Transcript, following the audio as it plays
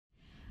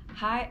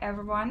Hi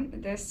everyone,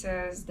 this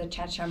is the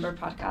Chat Chamber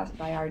podcast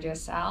by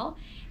RGSL,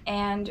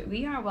 and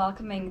we are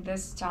welcoming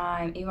this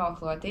time Ivo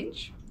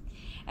Klotiņš,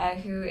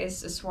 who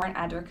is a sworn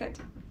advocate,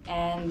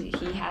 and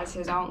he has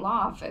his own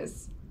law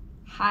office.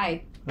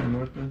 Hi. Hi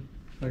Marta.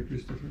 Hi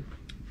Christopher.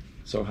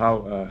 So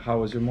how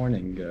was your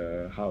morning?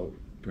 How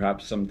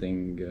perhaps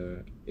something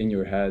in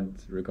your head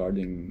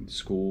regarding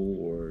school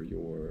or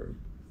your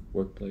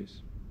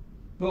workplace?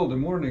 Well, the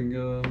morning,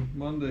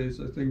 Mondays,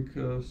 I think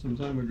some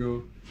time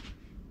ago,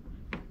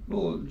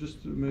 well,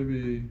 just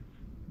maybe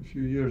a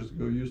few years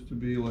ago, used to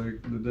be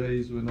like the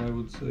days when I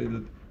would say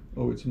that,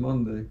 oh, it's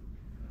Monday.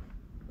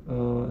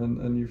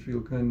 And you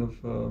feel kind of,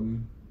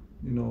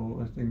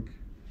 I think,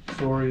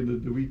 sorry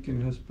that the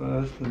weekend has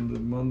passed and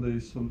that Monday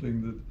is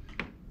something that,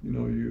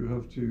 you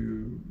have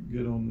to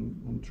get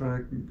on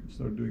track and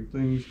start doing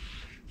things.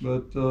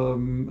 But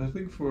I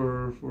think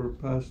for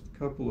past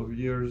couple of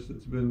years,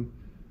 it's been,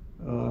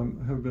 I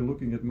have been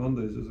looking at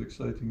Mondays as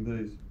exciting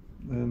days.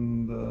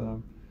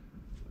 And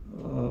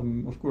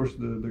of course,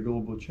 the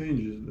global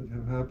changes that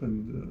have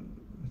happened,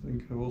 I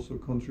think, have also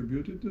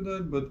contributed to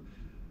that. But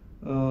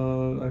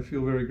I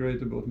feel very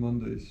great about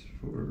Mondays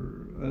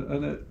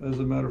and as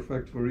a matter of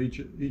fact, for each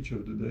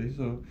of the days.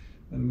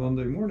 And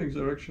Monday mornings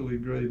are actually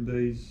great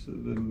days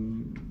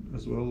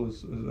as well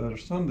as our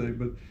Sunday.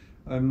 But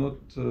I'm not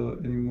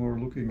anymore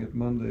looking at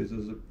Mondays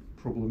as a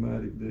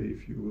problematic day,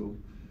 if you will,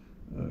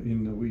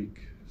 in a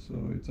week. So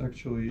it's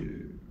actually,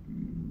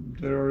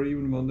 there are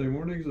even Monday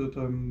mornings that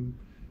I'm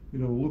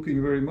looking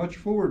very much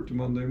forward to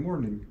Monday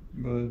morning.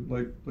 But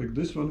like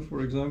this one,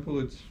 for example,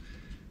 it's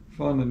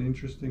fun and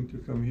interesting to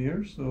come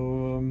here.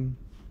 So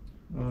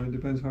it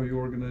depends how you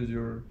organize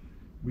your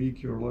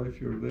week, your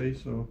life, your day.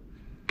 So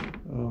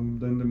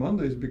then the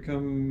Mondays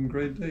become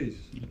great days.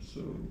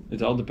 So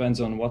it all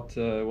depends on what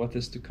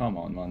is to come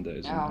on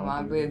Mondays.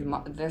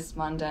 With this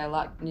Monday, a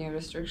lot new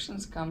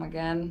restrictions come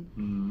again.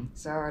 Mm-hmm.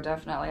 So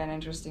definitely an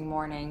interesting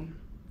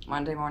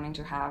Monday morning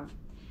to have.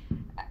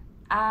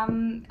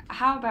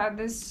 How about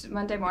this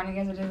Monday morning,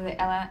 as it is the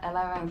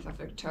 11th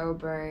of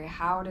October,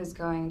 how it is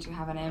going to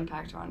have an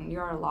impact on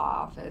your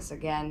law office?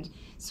 Again,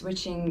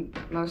 switching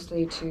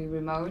mostly to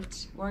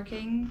remote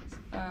working,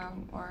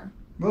 or?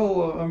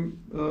 Well,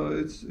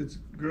 it's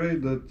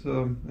great that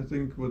I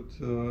think what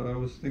I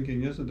was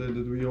thinking yesterday,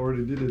 that we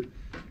already did it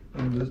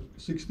on the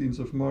 16th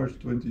of March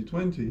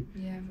 2020.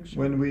 Yeah, for sure.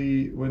 When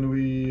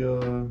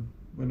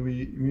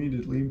we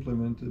immediately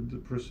implemented the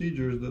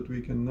procedures that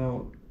we can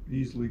now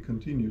easily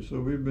continue.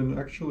 So we've been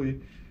actually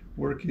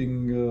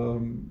working,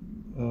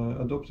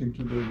 adopting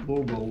to the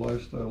global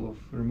lifestyle of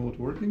remote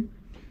working.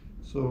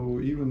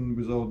 So even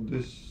without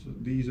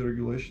these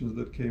regulations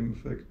that came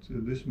effect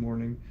this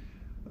morning,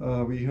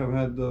 we have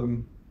had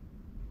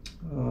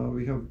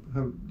we have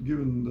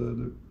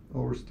given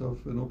our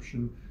staff an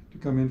option to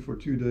come in for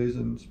 2 days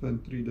and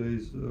spend 3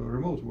 days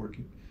remote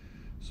working.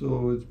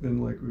 So it's been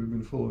like we've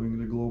been following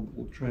the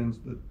global trends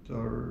that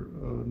are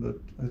that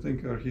I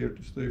think are here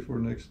to stay for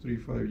the next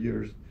 3-5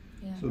 years.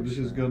 Yeah, so this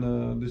is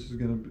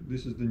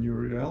the new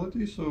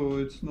reality. So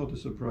it's not a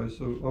surprise.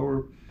 So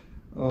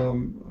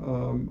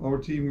our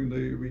team,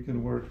 we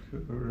can work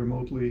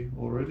remotely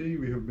already.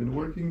 We have been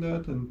working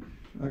that, and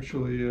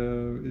actually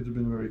it's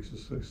been very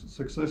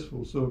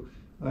successful. So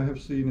I have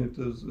seen it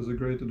as a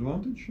great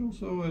advantage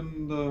also,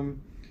 and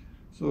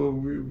so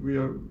we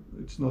are.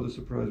 It's not a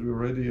surprise. We're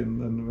ready, and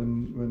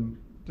when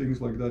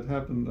things like that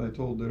happen, I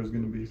told there's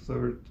going to be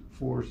third,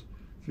 fourth,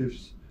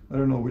 fifth. I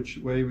don't know which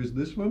wave is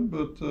this one,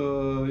 but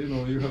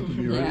you have to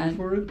be ready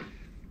for it,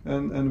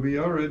 and we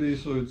are ready.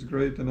 So it's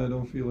great, and I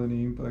don't feel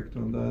any impact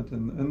on that.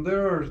 And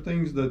there are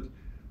things that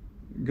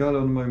got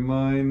on my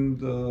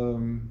mind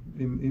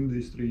in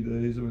these 3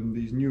 days when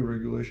these new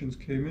regulations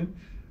came in,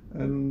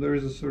 and there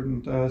is a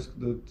certain task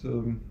that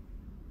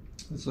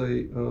let's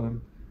say.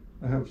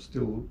 I have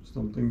still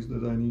some things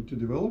that I need to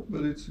develop,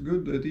 but it's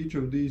good that each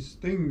of these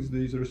things,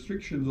 these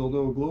restrictions,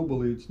 although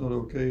globally it's not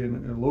okay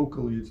and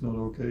locally it's not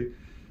okay,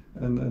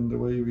 and the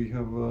way we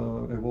have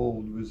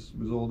evolved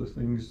with all the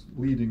things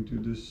leading to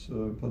this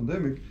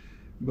pandemic,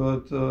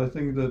 but I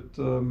think that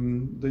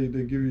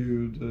they give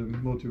you the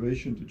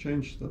motivation to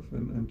change stuff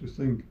and to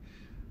think,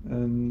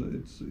 and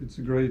it's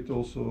a great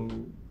also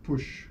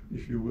push,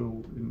 if you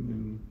will,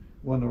 in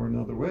one or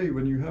another way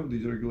when you have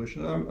these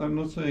regulations. I'm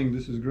not saying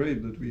this is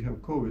great that we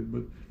have COVID,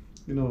 but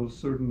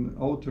certain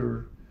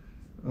outer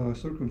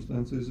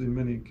circumstances in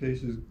many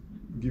cases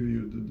give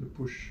you the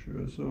push.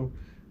 So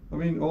I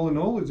mean, all in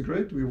all, it's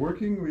great. We're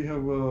working. We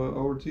have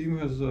our team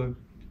has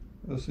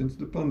since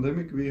the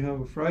pandemic, we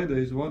have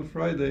Fridays. One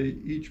Friday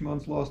each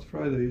month, last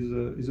Friday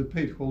is a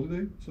paid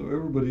holiday, so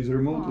everybody's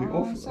remotely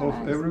off nice.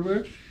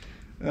 Everywhere.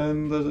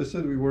 And as I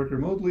said, we work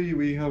remotely.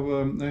 We have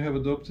I have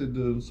adopted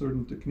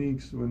certain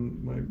techniques.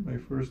 When my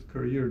first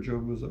career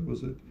job was, I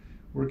was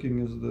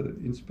working as the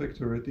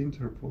inspector at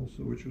Interpol,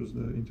 which was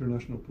the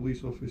international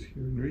police office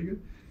here in Riga.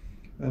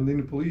 And in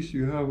the police,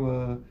 you have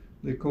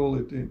they call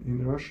it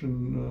in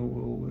Russian,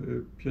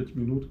 5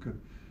 minutka.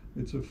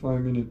 It's a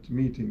 5-minute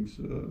meetings,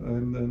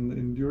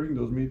 and during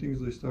those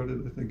meetings they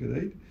started, I think, at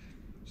 8.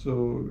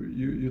 So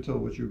you tell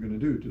what you're going to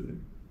do today.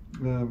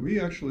 We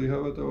actually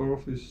have at our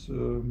office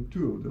 2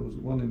 of those,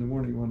 one in the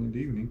morning, one in the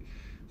evening.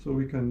 So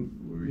we can,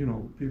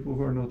 people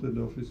who are not at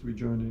the office, we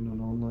join in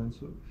on online.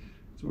 So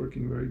it's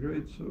working very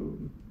great. So.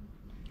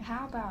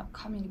 How about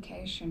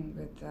communication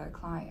with the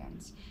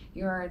clients?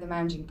 You're the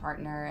managing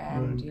partner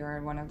and Right.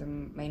 you're one of the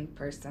main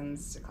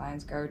persons the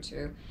clients go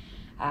to.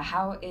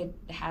 How it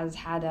has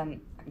had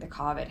the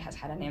COVID has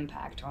had an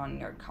impact on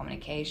your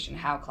communication,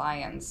 how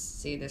clients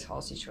see this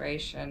whole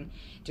situation.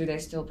 Do they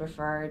still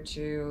prefer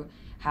to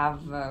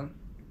have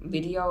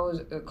video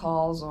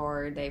calls,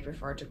 or they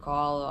prefer to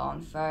call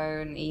on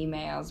phone,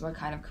 emails? What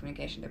kind of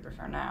communication they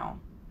prefer now?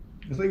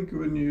 I think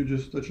when you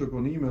just touch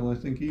upon email, I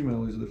think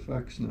email is the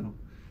fax now.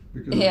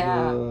 Because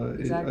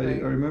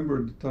Exactly. I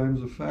remember the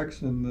times of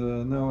fax, and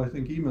now I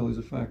think email is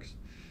a fax.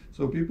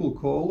 So people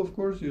call, of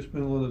course, you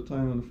spend a lot of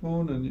time on the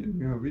phone and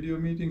you have video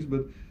meetings,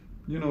 but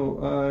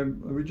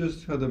we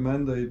just had a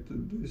mandate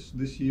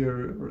this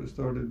year, or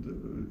started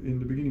in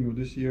the beginning of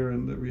this year,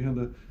 and we had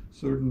a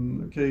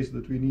certain case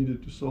that we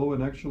needed to solve,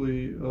 and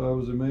actually I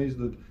was amazed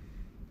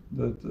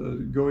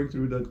that going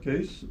through that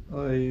case,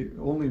 I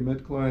only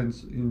met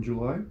clients in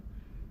July.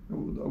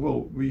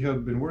 Well, we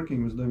had been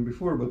working with them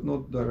before, but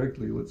not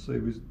directly, let's say,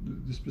 with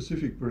the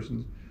specific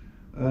persons.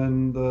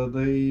 And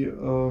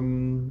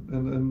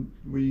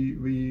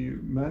we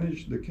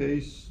managed the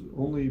case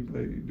only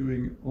by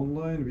doing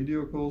online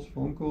video calls,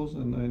 phone calls,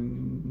 and I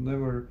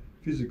never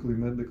physically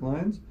met the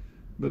clients.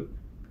 But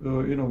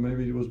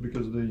maybe it was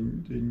because they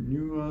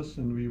knew us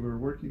and we were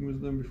working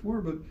with them before.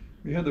 But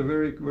we had a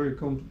very very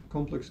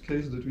complex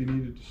case that we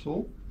needed to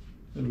solve,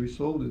 and we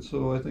solved it.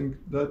 So I think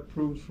that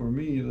proves for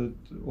me that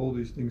all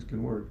these things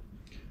can work.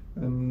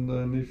 And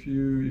if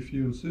you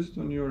insist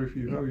on if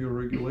you have your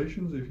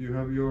regulations, if you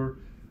have your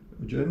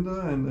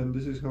agenda, and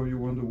this is how you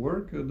want to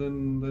work,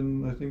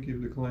 then I think if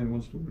the client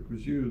wants to work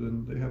with you,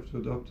 then they have to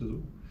adapt as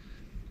well.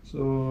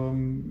 So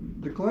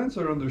the clients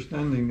are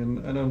understanding, and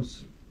I don't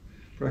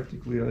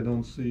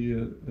see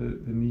a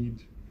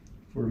need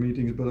for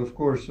meetings. But of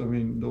course, I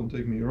mean, don't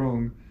take me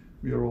wrong,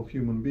 we are all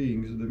human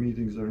beings. The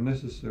meetings are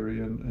necessary,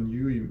 and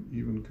you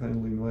even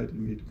kindly invited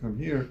me to come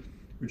here,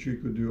 which we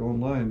could do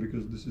online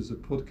because this is a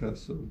podcast.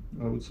 So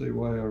I would say,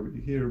 why are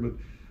we here? But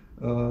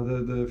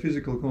the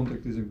physical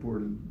contact is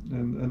important,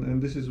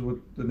 and this is what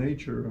the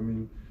nature. I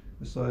mean,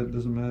 aside, it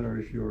doesn't matter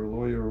if you're a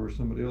lawyer or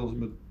somebody else,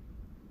 but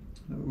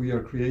we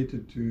are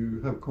created to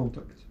have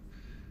contact.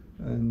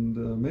 And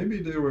maybe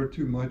there were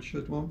too much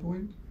at one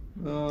point,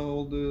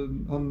 all the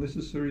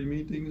unnecessary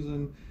meetings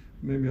and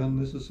maybe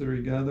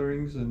unnecessary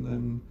gatherings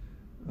and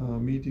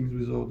meetings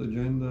without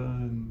agenda,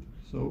 and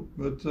so.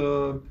 But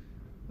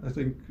I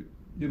think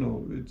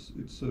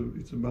it's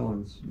a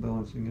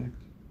balancing act.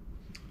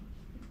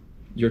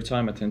 Your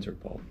time at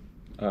Interpol,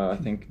 I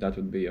think that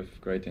would be of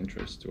great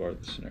interest to our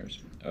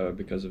listeners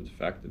because of the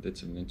fact that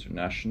it's an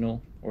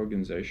international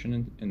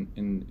organization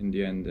in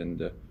the end,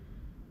 and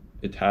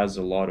it has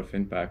a lot of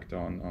impact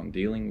on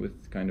dealing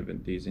with kind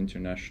of these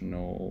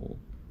international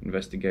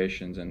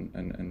investigations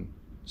and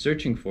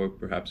searching for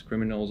perhaps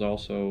criminals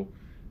also.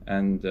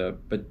 And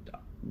but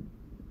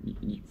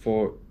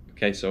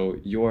so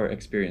your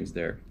experience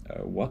there,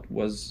 what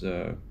was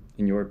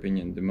in your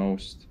opinion the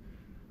most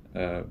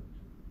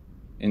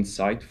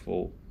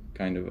insightful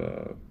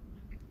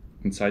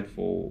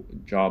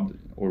job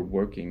or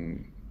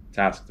working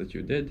task that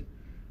you did,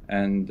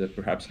 and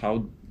perhaps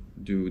how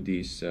do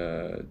these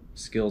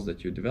skills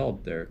that you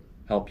developed there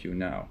help you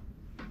now?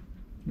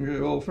 Okay,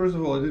 well, first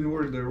of all, I didn't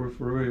work there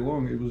for very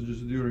long. It was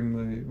just during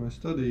my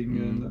studying,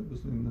 and that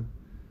was in the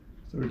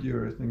 3rd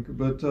year, I think.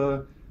 But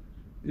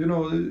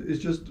it's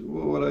just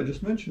what I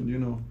just mentioned.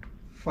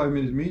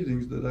 5-minute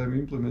meetings that I'm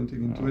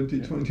implementing in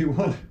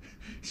 2021,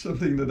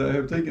 something that I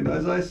have taken.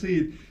 As I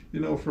see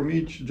it, from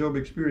each job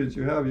experience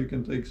you have, you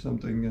can take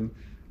something,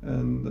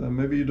 and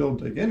maybe you don't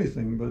take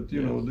anything. But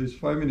these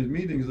 5-minute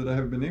meetings that I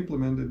have been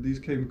implemented, these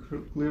came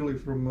clearly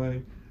from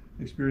my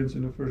experience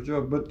in the first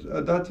job. But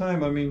at that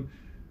time, I mean,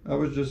 I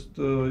was just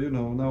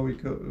now we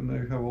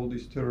have all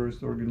these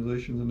terrorist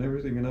organizations and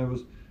everything, and I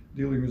was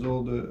dealing with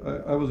all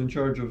I was in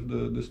charge of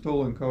the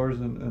stolen cars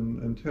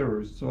and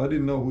terrorists. So I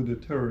didn't know who the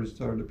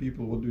terrorists are, the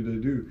people, what do they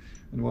do,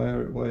 and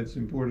why it's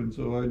important.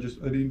 So I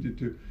needed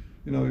to,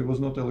 it was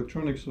not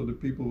electronic, so the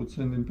people would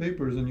send in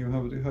papers, and you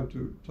have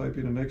to type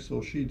in an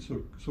Excel sheet,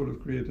 so sort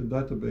of create a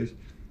database.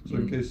 So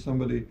in case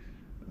somebody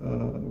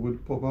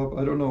would pop up,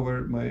 I don't know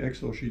where my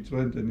Excel sheets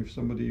went, and if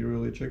somebody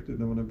really checked it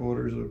on the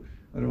borders, or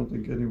I don't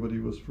think anybody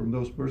was from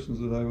those persons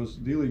that I was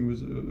dealing with.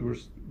 There were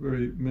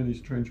very many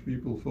strange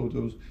people,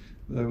 photos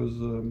that I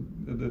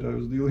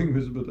was dealing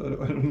with, but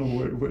I don't know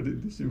where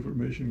did this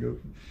information go.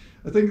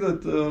 I think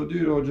that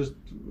just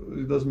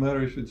it doesn't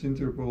matter if it's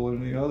Interpol or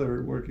any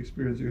other work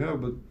experience you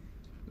have, but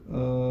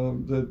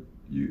that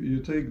you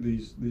take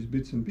these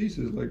bits and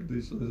pieces, like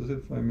these, as I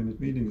said, 5-minute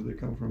meetings. They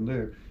come from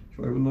there. If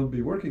I would not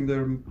be working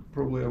there,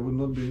 probably I would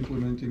not be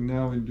implementing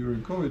now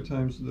during COVID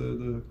times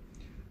the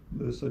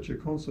such a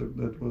concept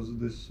that was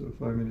this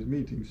 5-minute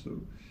meeting.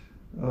 So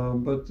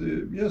But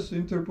yes,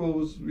 Interpol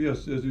was,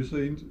 yes, as you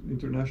say,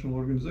 international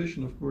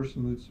organization, of course,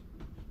 and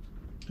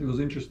it was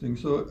interesting.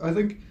 So I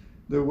think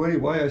the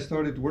why I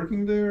started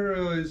working there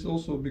is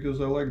also because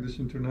I like this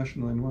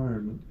international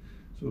environment.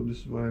 So this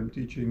is why I'm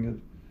teaching at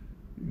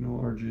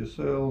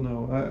RGSL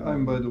now.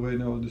 I'm by the way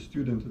now the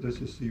student at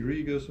SSC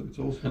Riga, so it's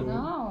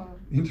also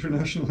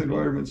international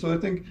environment. So I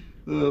think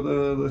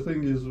the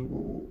thing is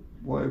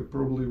why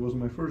probably was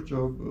my first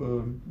job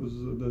was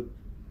that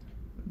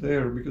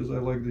there, because I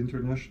like the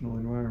international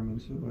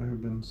environment. So I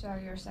have been. So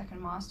your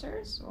second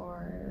master's,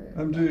 or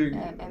I'm doing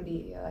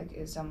MBA, like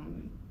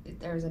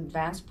there's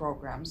advanced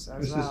programs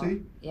as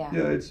SSC? well.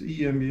 Yeah, it's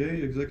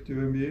EMBA, Executive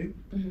MBA.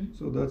 Mm-hmm.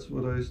 So that's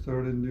what I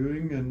started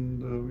doing,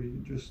 and we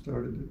just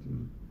started it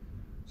in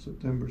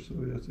September. So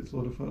yes, it's a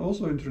lot of fun.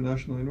 Also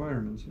international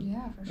environments.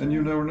 Yeah, for sure. And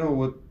you never know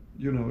what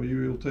you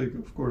will take.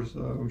 Of course,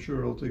 I'm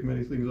sure I'll take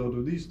many things out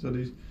of these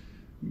studies.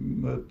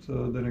 But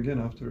then again,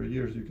 after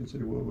years, you can say,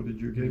 well, what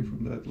did you gain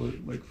from that,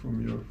 like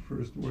from your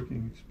first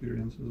working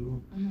experience as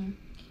well? Mm-hmm.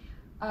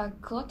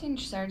 Klotiņi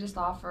Serģis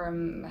law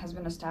firm has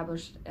been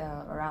established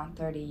around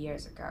 30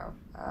 years ago.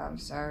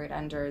 So it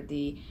entered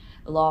the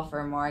law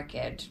firm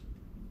market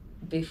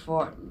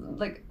before,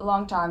 like a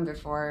long time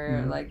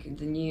before, like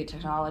the new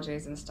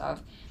technologies and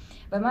stuff.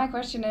 But my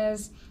question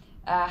is,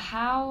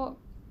 how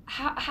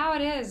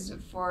it is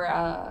for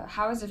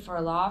how is it for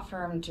a law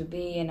firm to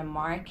be in a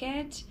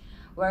market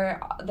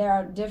where there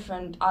are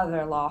different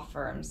other law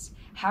firms?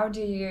 How do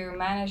you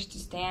manage to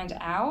stand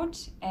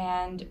out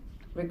and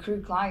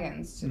recruit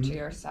clients to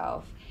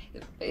yourself?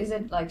 Is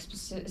it like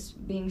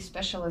being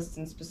specialists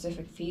in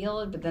specific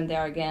field, but then there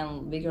are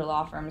again bigger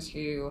law firms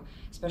who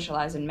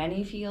specialize in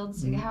many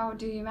fields? How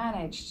do you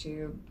manage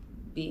to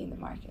be in the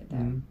market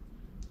there?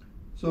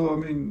 So I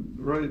mean,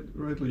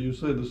 rightly you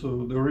said,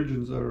 so the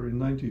origins are in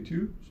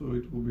 '92, so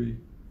it will be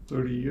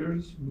 30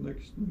 years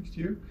next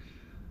year.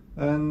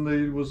 And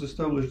it was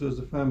established as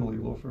a family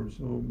law firm.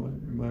 So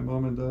my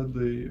mom and dad,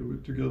 they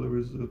together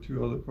with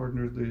two other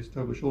partners, they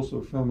established,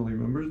 also family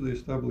members, they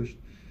established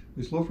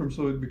this law firm.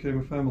 So it became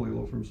a family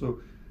law firm.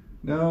 So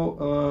now,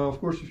 of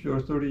course, if you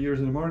are 30 years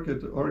in the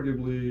market,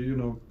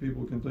 arguably,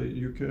 people can say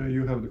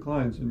you have the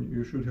clients, and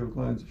you should have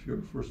clients if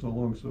you're for so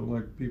long. So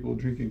like people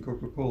drinking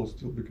Coca-Cola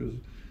still, because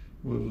it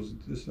was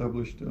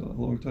established a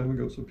long time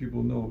ago, so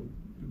people know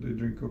they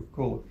drink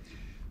Coca-Cola.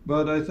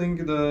 But I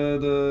think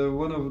the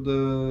one of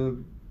the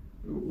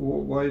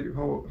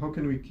how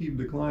can we keep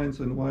the clients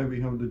and why we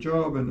have the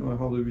job and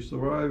how do we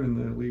survive in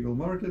the legal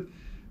market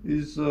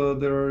is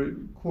there are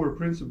core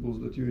principles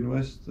that you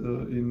invest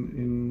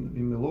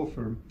in the law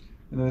firm,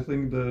 and I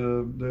think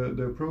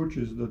the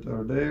approaches that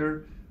are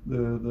there,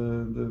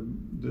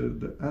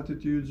 the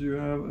attitudes you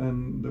have,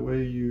 and the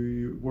way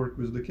you work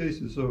with the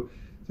cases. So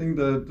I think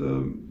that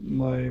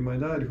my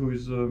dad, who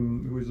is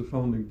a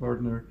founding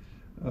partner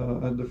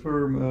at the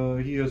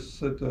firm, he has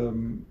set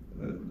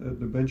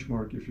the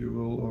benchmark, if you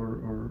will,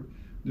 or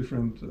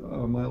different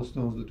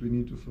milestones that we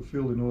need to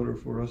fulfill in order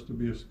for us to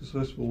be a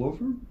successful law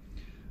firm.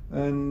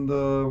 And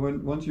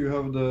once you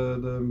have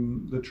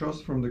the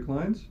trust from the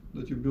clients,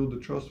 that you build the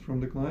trust from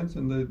the clients,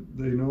 and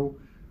they know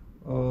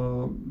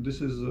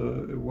this is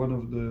one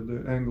of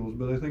the angles.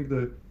 But I think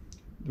the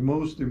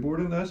most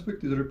important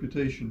aspect is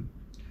reputation.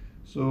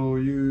 So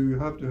you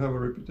have to have a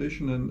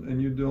reputation,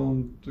 and you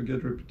don't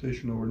get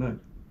reputation overnight.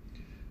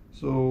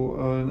 So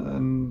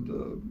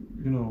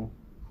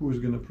who is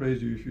going to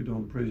praise you if you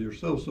don't praise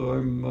yourself? So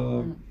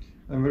I'm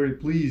very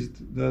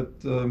pleased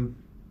that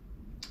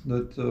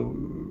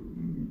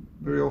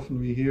very often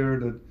we hear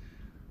that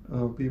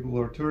people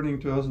are turning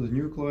to us, the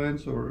new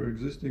clients or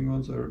existing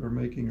ones are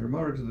making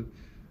remarks that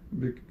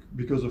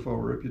because of our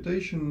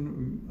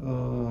reputation,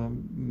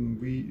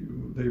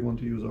 they want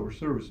to use our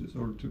services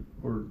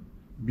or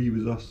be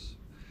with us.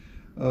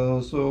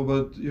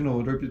 But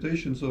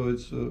reputation. So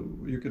it's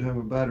you can have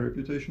a bad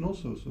reputation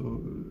also. So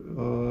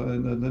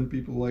and then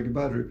people like a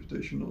bad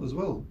reputation as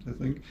well, I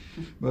think.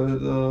 But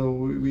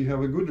we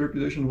have a good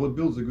reputation. What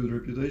builds a good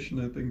reputation,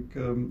 I think,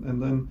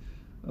 and then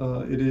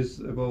it is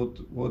about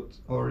what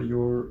are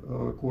your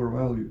core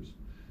values.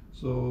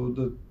 So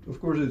that, of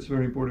course, it's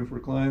very important for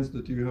clients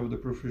that you have the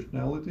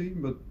professionality.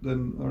 But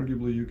then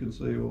arguably you can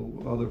say, well,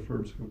 other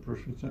firms have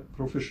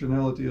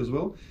professionality as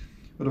well.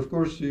 But of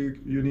course,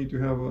 you need to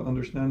have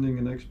understanding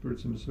and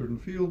experts in a certain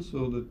field,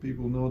 so that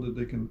people know that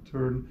they can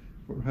turn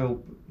for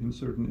help in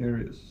certain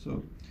areas.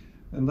 So,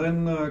 and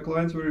then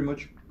clients very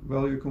much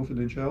value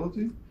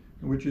confidentiality,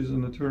 which is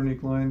an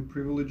attorney-client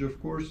privilege, of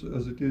course,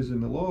 as it is in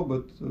the law,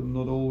 but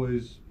not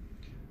always.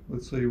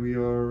 Let's say we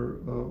are,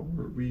 or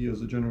we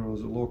as a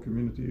law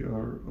community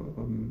are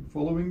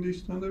following these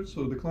standards.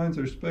 So the clients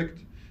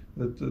respect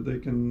that they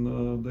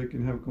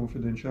can have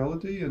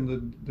confidentiality and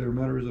that their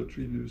matters are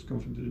treated with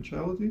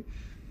confidentiality.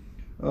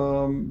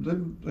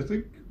 Then I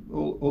think,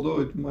 although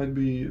it might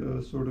be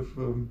sort of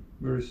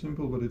very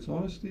simple, but it's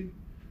honesty.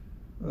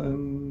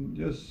 And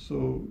yes,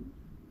 so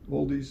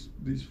all these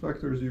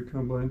factors you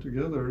combine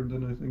together,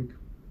 then I think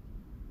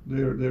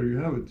there you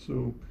have it.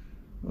 So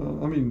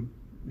I mean,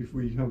 if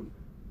we have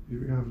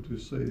to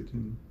say it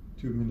in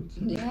 2 minutes.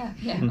 Yeah,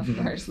 yeah, of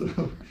course.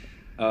 So,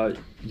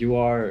 you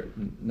are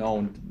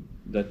known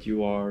that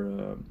you are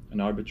an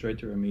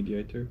arbitrator, a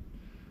mediator.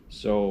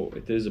 So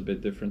it is a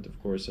bit different,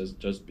 of course, as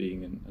just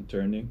being an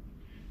attorney.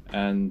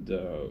 And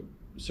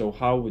so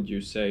how would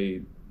you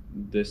say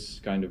this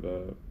kind of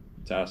a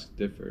task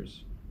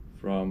differs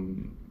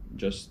from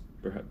just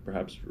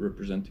perhaps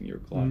representing your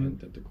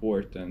client at the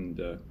court,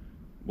 and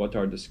what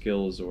are the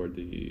skills or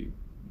the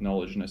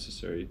knowledge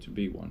necessary to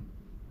be one?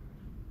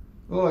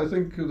 Well, I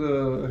think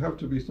I have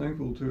to be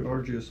thankful to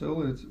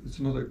RGSL. It's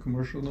not a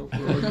commercial now for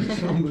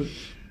RGSL, but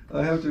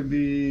I have to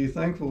be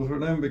thankful for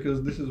them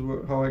because this is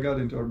how I got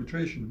into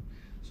arbitration.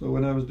 So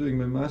when I was doing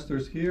my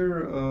master's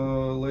here,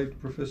 late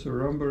Professor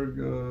Ramberg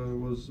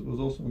was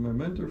also my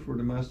mentor for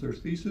the master's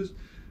thesis,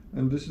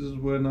 and this is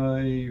when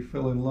I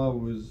fell in love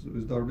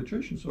with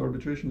arbitration. So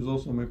arbitration is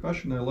also my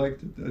passion. I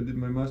liked it. I did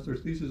my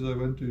master's thesis. I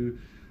went to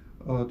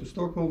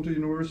Stockholm to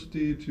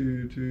university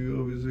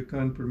with the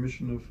kind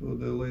permission of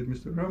the late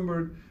Mr.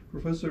 Ramberg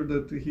professor,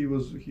 that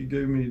he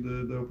gave me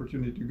the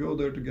opportunity to go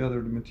there to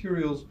gather the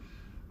materials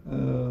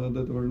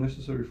that were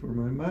necessary for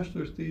my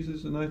master's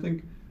thesis. And I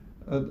think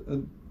I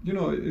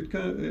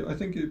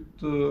think it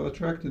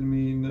attracted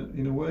me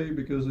in a way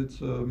because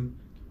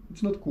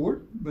it's not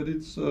court, but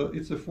it's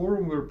a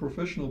forum where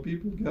professional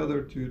people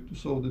gather to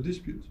solve the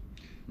disputes.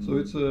 So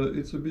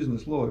it's a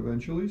business law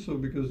eventually. So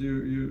because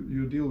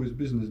you deal with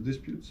business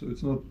disputes, so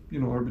it's not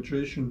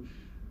arbitration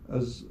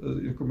as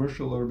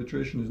commercial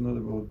arbitration is not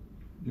about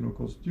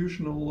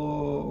constitutional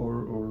law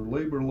or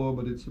labor law,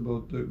 but it's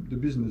about the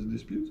business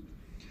disputes.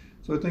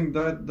 So I think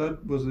that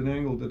was an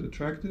angle that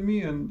attracted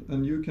me,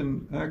 and you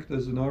can act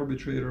as an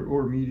arbitrator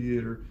or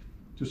mediator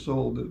to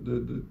solve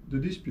the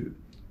dispute.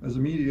 As a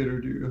mediator,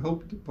 you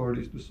help the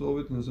parties to solve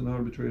it, and as an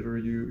arbitrator,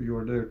 you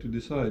are there to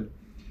decide.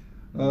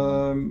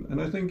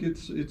 And I think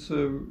it's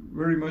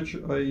very much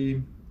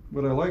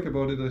what I like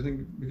about it. I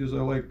think because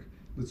I like,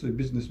 let's say,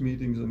 business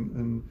meetings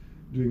and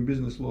doing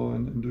business law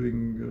and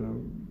doing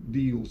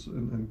deals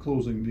and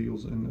closing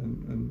deals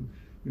and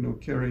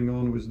carrying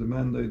on with the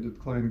mandate that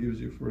client gives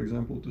you, for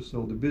example, to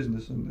sell the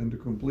business and to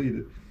complete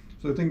it.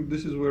 So I think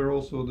this is where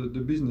also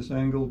the business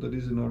angle that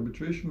is in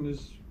arbitration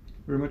is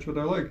very much what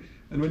I like.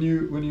 And when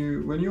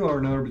you are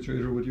an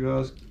arbitrator, what you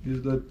ask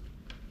is that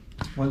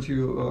once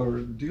you are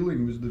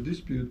dealing with the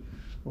dispute,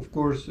 of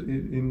course,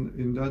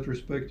 in that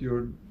respect,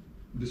 you're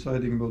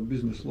deciding about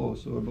business law,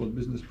 so about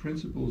business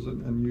principles,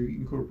 and you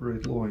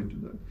incorporate law into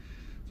that.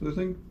 So I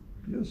think,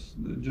 yes,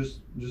 just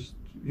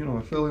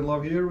I fell in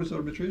love here with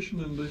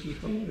arbitration, and this is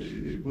how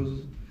it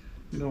was,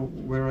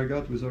 where I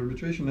got with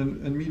arbitration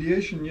and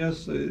mediation.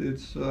 Yes,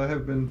 I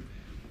have been.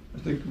 I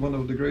think one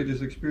of the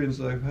greatest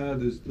experiences I've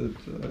had is that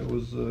I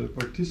was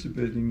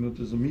participating not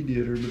as a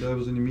mediator, but I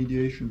was in a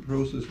mediation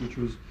process, which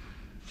was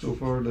so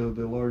far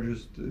the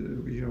largest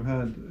we have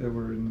had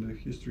ever in the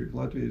history of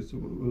Latvia. It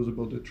was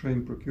about the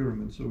train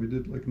procurement. So we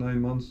did like 9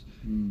 months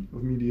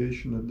of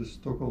mediation at the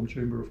Stockholm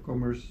Chamber of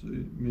Commerce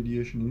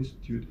Mediation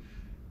Institute,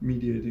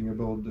 mediating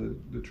about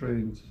the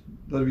trains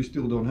that we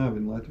still don't have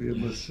in Latvia.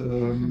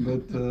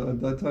 But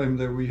at that time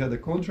there we had a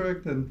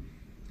contract, and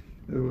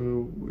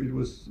it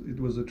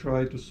was a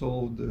try to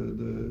solve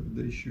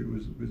the issue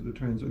with the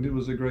trains, and it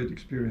was a great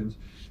experience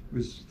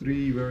with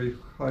 3 very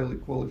highly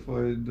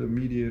qualified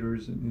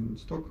mediators in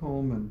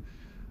Stockholm,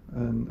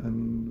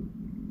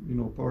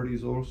 and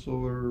parties also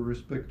were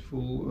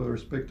respectable,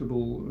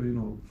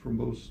 from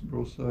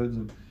both sides,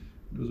 and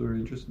it was very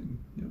interesting.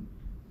 Yeah.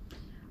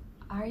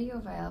 Are you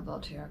available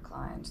to your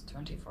clients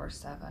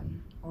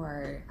 24/7,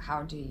 or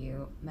how do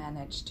you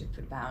manage to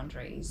put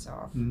boundaries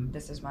of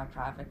this is my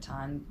private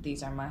time,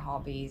 these are my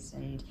hobbies,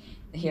 and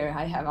here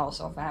I have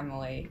also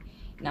family,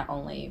 not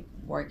only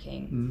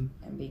working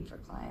and being for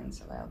clients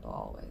available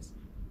always?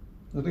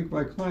 I think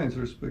my clients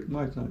respect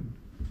my time,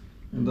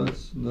 and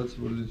that's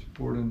what is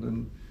important,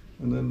 and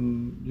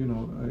then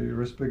I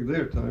respect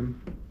their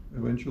time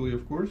eventually,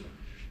 of course.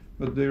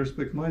 But they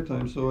respect my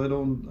time, so I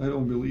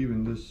don't believe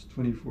in this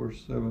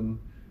 24/7.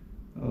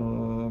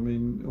 I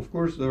mean, of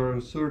course, there are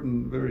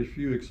certain very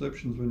few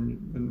exceptions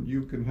when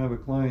you can have a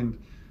client,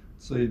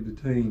 say,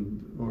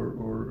 detained or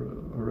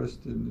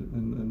arrested,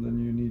 and then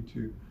you need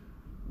to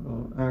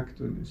act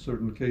in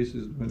certain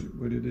cases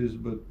when it is.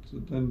 But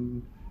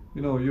then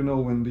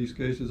when these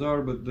cases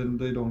are, but then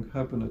they don't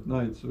happen at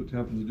night, so it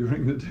happens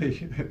during the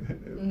day,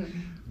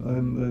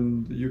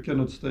 and you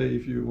cannot stay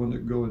if you want to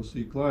go and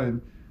see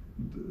client.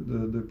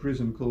 The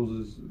prison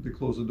close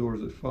the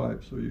doors at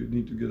 5, so you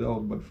need to get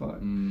out by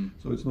 5.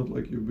 So it's not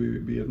like you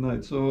be at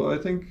night. So I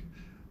think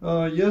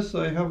yes,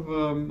 I have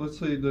let's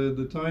say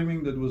the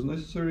timing that was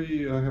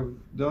necessary. I have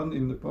done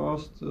in the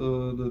past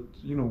that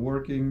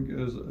working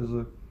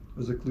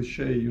as a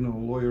cliche,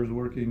 lawyers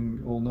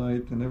working all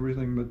night and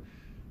everything, but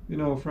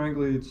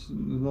frankly it's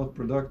not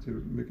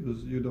productive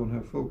because you don't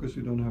have focus,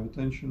 you don't have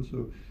attention. So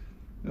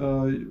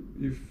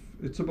if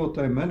it's about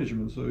time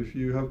management, so if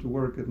you have to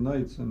work at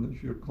nights and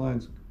if your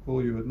clients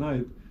call you at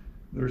night,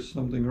 there's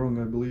something wrong,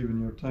 I believe, in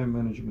your time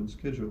management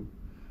schedule.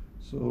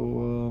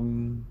 So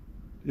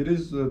it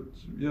is that,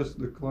 yes,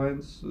 the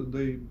clients,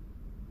 they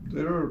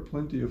there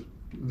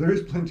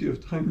is plenty of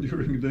time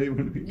during the day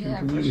when we can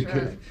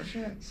communicate. For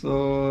sure.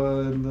 So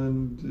and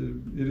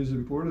then it is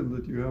important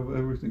that you have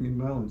everything in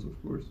balance,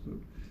 of course. So.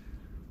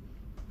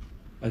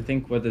 I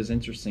think what is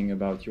interesting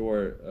about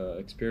your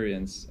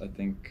experience, I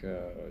think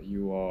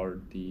you are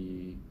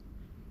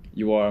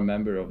a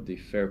member of the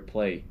Fair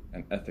Play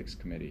and Ethics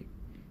Committee.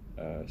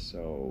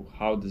 So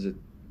how does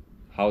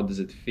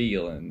it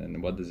feel,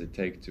 and what does it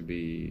take to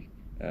be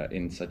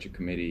in such a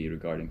committee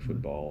regarding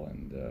football,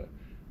 and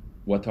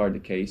what are the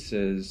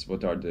cases,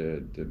 what are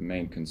the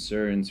main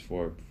concerns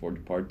for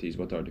the parties,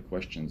 what are the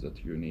questions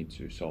that you need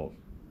to solve?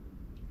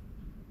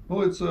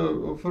 Well, it's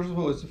first of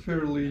all, it's a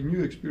fairly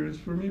new experience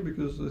for me,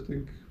 because I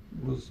think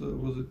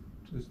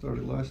it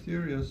started last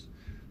year, yes.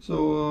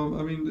 So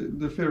I mean,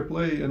 the fair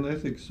play and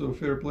ethics. So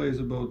fair play is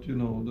about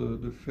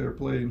the fair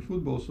play in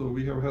football. So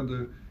we have had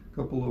a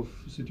couple of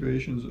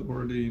situations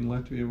already in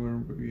Latvia where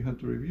we had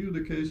to review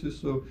the cases.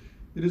 So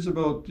it is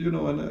about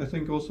and I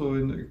think also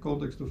in the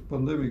context of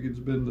pandemic, it's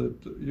been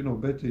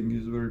that betting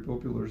is very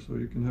popular. So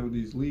you can have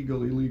these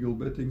legal, illegal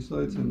betting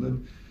sites, and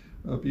then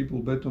people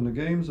bet on the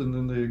games, and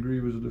then they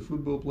agree with the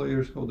football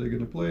players how they're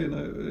going to play, and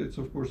it's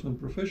of course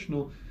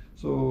unprofessional.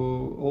 So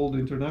all the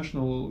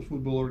international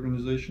football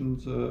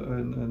organizations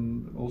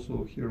and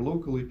also here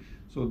locally,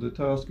 so the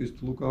task is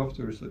to look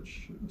after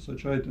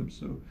such items.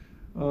 So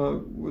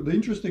the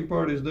interesting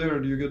part is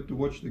there you get to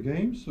watch the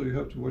game, so you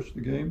have to watch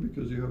the game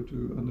because you have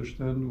to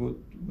understand what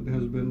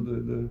has been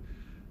the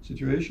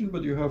situation,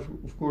 but you have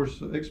of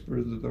course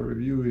experts that are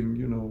reviewing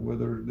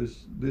whether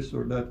this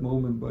or that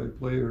moment by a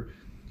player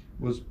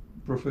was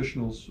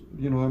professionals.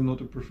 I'm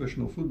not a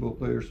professional football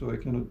player, so I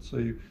cannot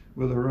say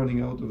whether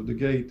running out of the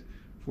gate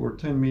for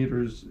 10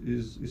 meters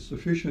is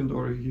sufficient,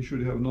 or he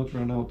should have not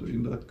run out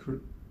in that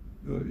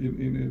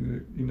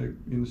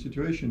in a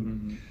situation.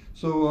 Mm-hmm.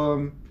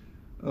 So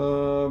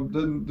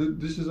then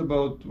this is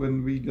about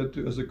when we get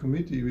to, as a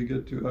committee, we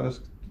get to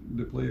ask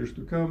the players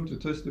to come to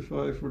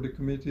testify for the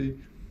committee.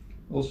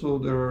 Also,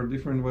 there are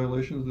different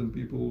violations and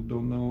people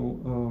don't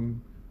know,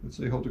 let's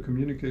say, how to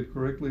communicate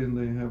correctly, and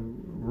they have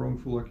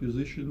wrongful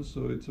accusations.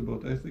 So it's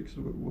about ethics.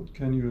 What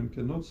can you and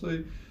cannot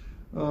say?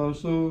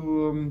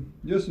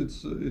 Yes,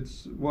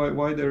 it's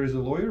why there is a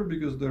lawyer,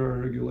 because there are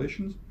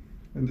regulations,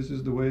 and this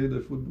is the way the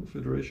Football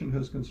Federation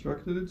has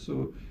constructed it.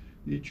 So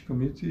each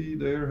committee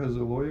there has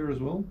a lawyer as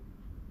well,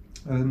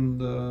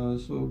 and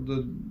so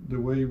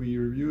the way we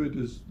review it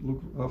is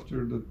look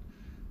after that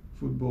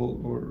football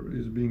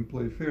is being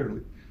played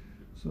fairly.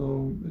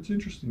 So it's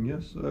interesting.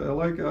 Yes,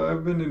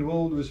 I've been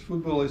involved with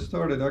football. It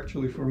started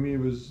actually for me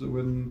was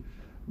when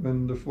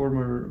the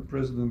former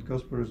president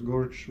Kasparas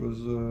Gorčs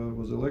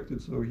was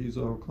elected, so he's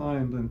our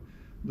client, and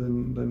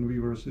then we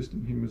were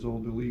assisting him with all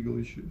the legal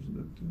issues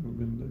that have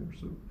been there.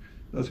 So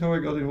that's how I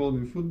got involved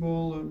in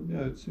football, and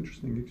yeah, it's an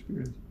interesting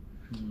experience.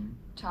 Mm-hmm.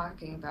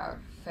 Talking about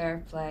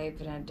fair play,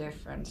 but in a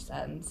different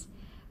sense,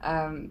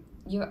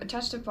 you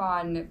touched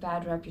upon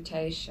bad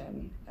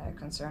reputation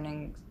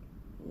concerning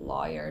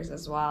lawyers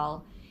as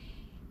well.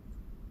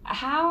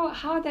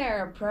 How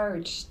they're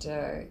approached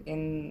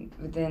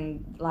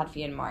within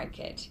Latvian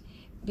market.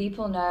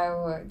 People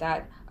know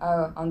that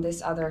on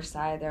this other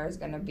side there's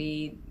going to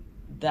be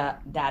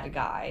that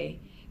guy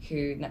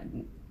who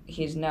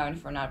he's known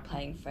for not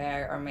playing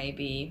fair, or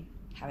maybe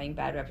having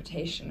bad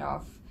reputation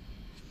of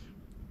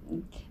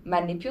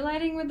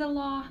manipulating with the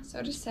law,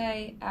 so to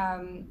say.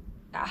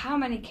 How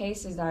many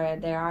cases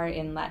there are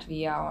in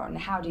Latvia, and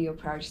how do you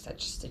approach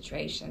such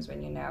situations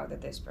when you know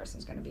that this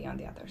person's going to be on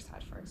the other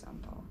side, for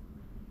example?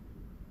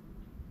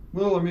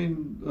 Well, I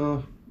mean,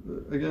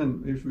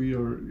 again,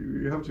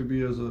 you have to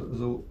be as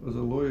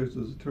a lawyers,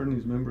 as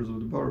attorneys, members of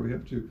the bar, we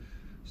have to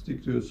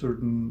stick to a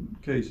certain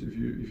case. If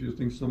you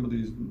think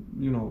somebody is,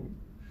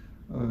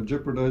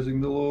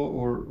 jeopardizing the law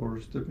or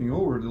stepping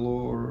over the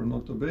law or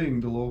not obeying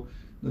the law,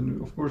 then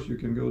of course you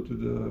can go to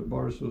the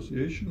bar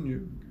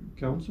association,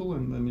 council,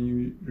 and then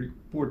you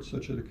report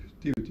such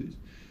activities.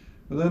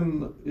 But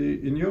then,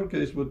 in your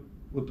case,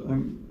 what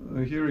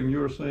I'm hearing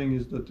you're saying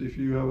is that if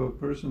you have a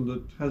person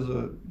that has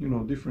a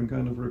different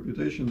kind of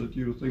reputation that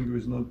you think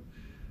is not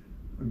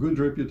a good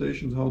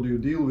reputation, how do you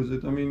deal with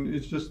it? I mean,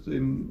 it's just as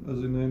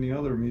in any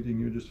other meeting,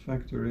 you just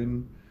factor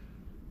in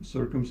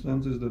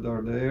circumstances that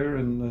are there,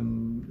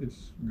 and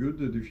it's good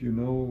that if you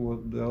know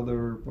what the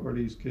other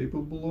party is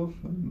capable of,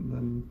 and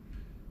then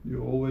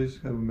you always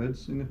have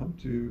medicine how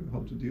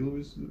to deal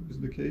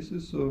with the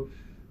cases. So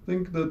I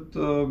think that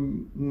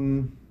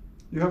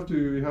you have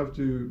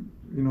to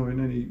in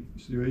any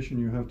situation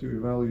you have to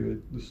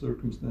evaluate the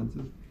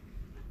circumstances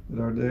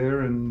that are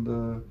there, and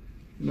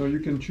you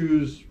can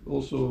choose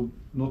also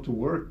not to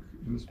work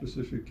in a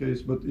specific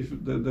case, but if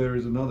there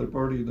is another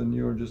party, then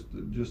you're just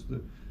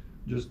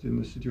in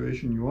the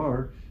situation you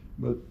are.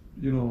 But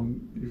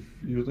if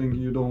you think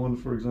you don't want,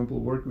 for example,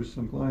 work with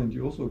some client,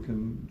 you also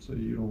can say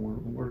you don't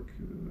want to work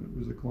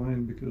with a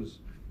client because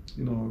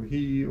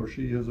he or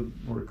she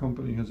or a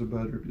company has a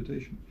bad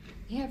reputation.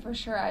 Yeah, for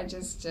sure.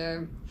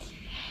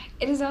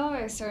 It is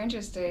always so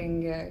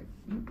interesting,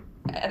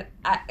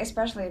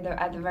 especially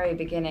at the very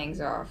beginnings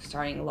of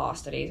starting law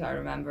studies. I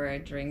remember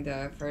during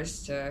the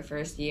first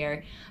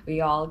year,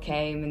 we all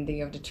came in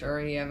the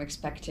auditorium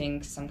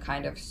expecting some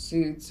kind of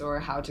suits or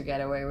how to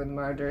get away with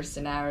murder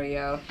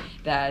scenario,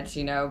 that,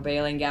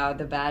 bailing out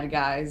the bad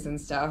guys and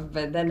stuff.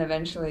 But then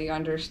eventually you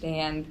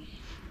understand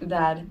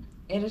that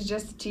it is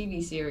just a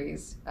TV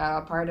series.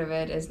 Part of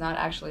it is not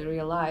actually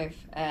real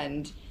life,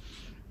 and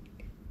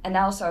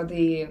also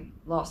the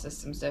law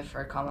systems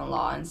differ. Common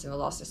law and civil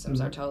law systems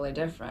are totally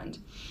different.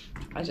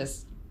 I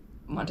just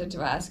wanted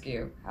to ask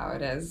you how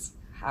it is,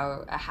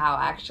 how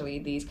actually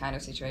these kind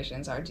of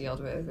situations are dealt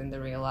with in the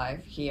real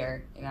life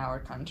here in our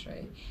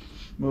country.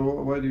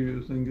 Well, why do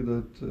you think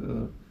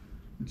that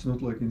it's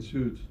not like in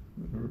Suits?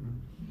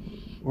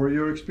 Or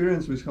your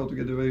experience with How to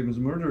Get Away with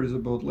Murder is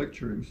about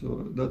lecturing,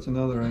 so that's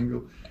another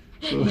angle.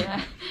 So,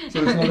 yeah.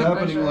 So it's not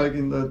happening sure. Like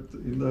in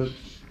that.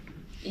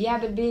 Yeah,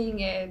 but being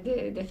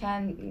the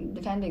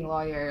defending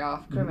lawyer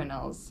of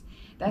criminals,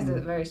 that's a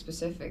very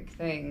specific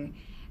thing.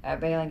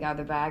 Bailing out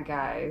the bad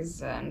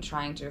guys and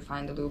trying to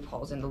find the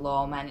loopholes in the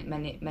law,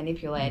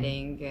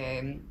 manipulating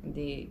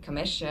the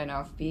commission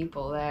of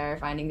people there,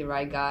 finding the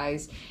right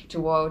guys to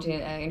vote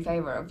in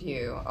favor of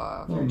you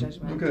of your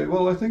judgment. Okay,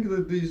 well, I think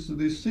that these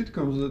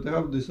sitcoms that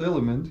have this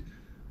element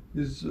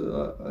is,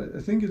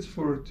 I think it's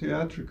for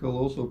theatrical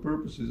also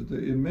purposes.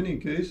 In many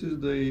cases,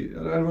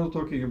 I'm not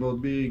talking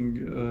about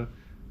being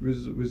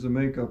with the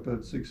makeup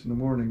at 6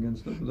 a.m. and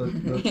stuff.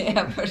 That's,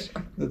 yeah, for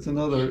sure. That's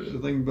another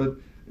thing, but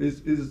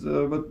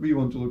but we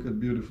want to look at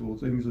beautiful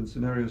things and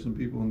scenarios and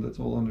people, and that's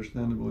all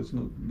understandable.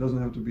 It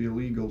doesn't have to be a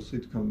legal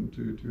sitcom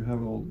to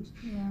have all this.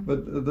 Yeah.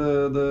 But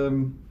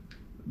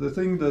the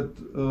thing that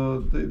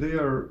they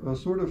are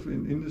sort of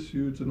in the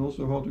Suits and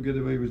also How to Get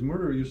Away with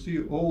Murder, you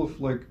see all of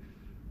like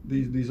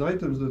these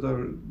items that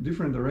are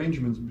different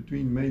arrangements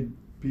between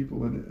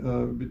people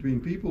and between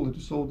people to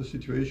solve the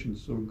situation.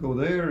 So go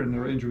there and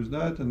arrange with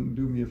that and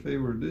do me a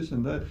favor, this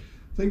and that.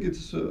 I think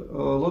it's a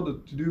lot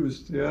to do with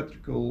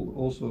theatrical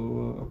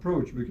also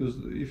approach, because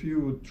if you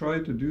would try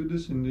to do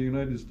this in the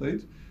United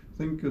States, I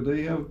think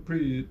they have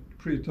pretty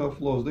tough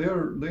laws. They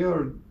are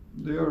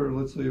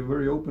let's say a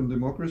very open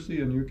democracy,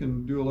 and you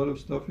can do a lot of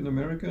stuff in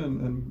America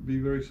and be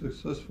very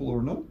successful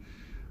or not.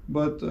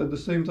 But at the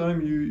same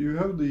time, you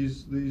have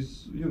these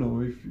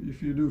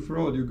if you do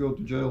fraud, you go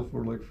to jail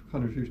for like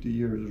 150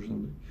 years or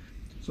something.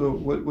 So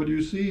what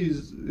you see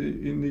is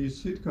in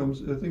these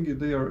sitcoms, I think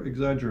they are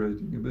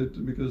exaggerating a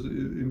bit, because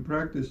in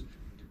practice,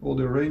 all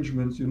the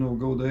arrangements,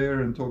 go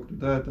there and talk to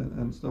that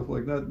and stuff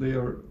like that, they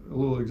are a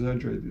little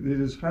exaggerated. It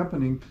is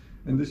happening,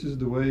 and this is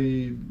the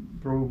way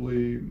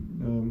probably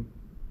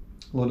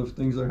a lot of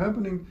things are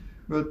happening,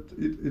 but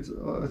it's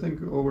I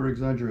think over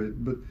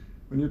exaggerated. But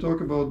when you talk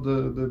about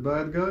the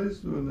bad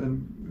guys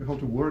and how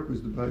to work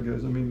with the bad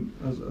guys, I mean,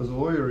 as a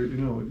lawyer,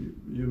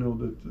 you know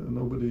that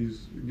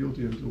nobody's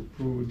guilty until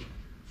proven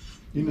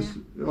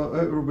innocent.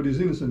 Everybody's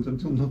innocent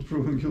until not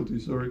proven guilty.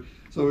 Sorry.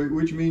 So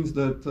which means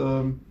that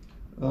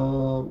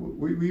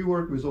we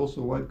work with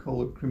also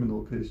white-collar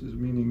criminal cases,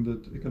 meaning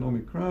that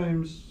economic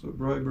crimes,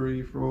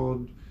 bribery,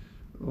 fraud,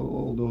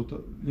 all those,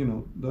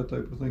 that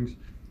type of things.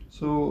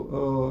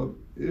 So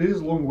it is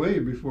a long way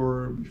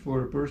before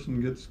a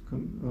person gets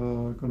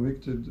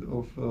convicted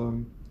of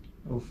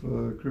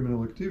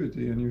criminal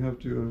activity, and you have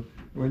to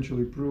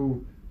eventually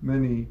prove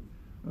many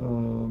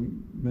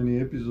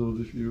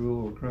episodes, if you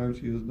will, or crimes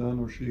he has done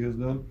or she has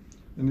done,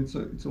 and it's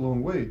a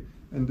long way.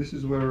 And this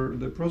is where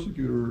the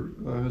prosecutor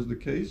has the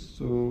case,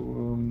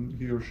 so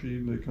he or she,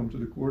 they come to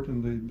the court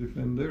and they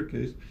defend their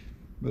case.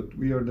 But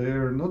we are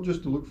there not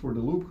just to look for the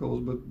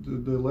loopholes, but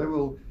the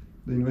level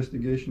the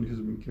investigation has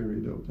been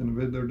carried out, and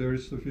whether there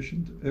is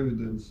sufficient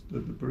evidence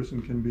that the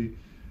person can be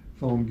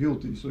found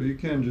guilty. So you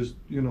can't just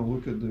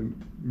look at the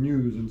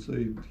news and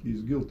say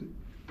he's guilty.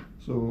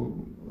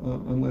 So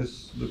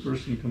unless the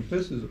person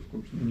confesses, of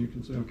course, then you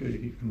can say, okay,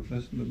 he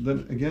confessed. But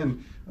then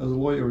again, as a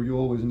lawyer, you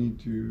always need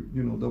to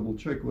double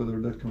check whether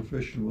that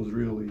confession was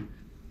really,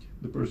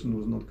 the person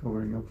was not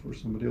covering up for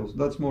somebody else.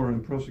 That's more on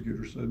the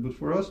prosecutor side. But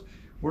for us,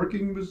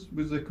 working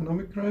with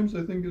economic crimes,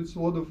 I think it's a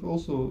lot of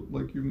also,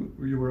 like you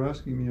were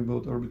asking me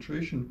about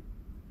arbitration,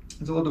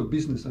 it's a lot of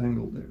business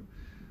angle there.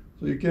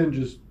 So you can't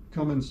just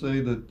come and say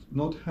that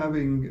not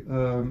having,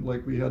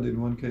 like we had in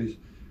one case,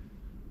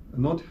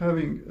 not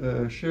having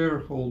a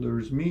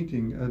shareholders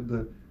meeting at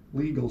the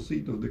legal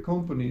seat of the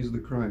company is the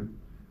crime.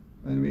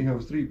 And we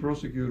have 3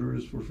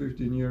 prosecutors for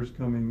 15 years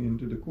coming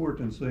into the court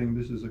and saying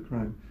this is a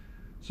crime.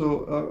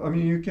 So, I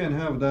mean, you can't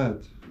have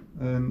that.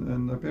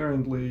 And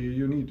apparently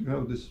you need to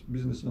have this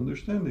business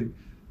understanding.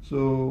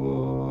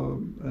 So,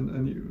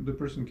 the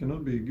person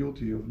cannot be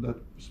guilty of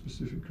that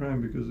specific crime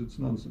because it's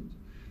nonsense.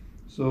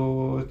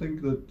 So I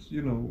think that,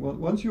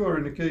 once you are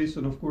in a case,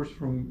 and of course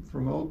from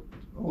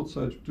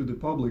outside to the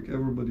public,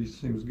 everybody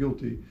seems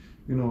guilty.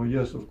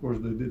 Yes, of course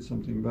they did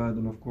something bad,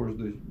 and of course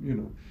they,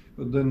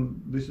 but then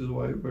this is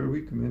where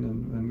we come in,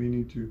 and we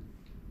need to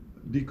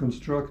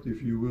deconstruct,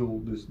 if you will,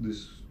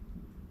 this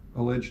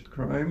alleged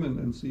crime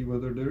and see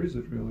whether there is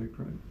a really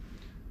crime.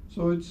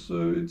 So it's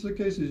the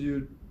cases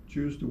you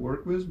choose to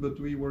work with, but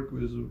we work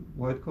with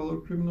white-collar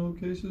criminal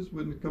cases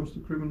when it comes to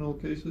criminal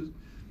cases,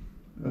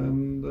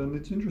 and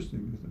it's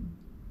interesting, I think.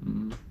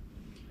 Mm-hmm.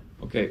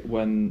 Okay,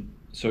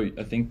 so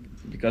I think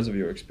because of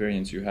your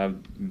experience, you have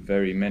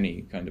very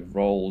many kind of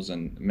roles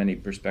and many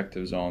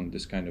perspectives on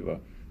this kind of a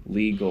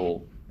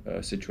legal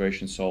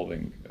situation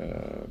solving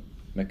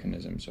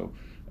mechanism. So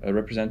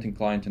representing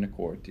client in a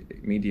court,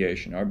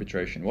 mediation,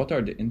 arbitration, what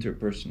are the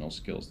interpersonal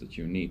skills that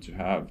you need to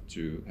have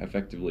to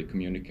effectively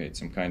communicate,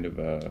 some kind of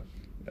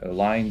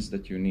lines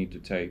that you need to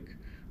take,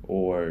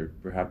 or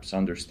perhaps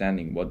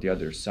understanding what the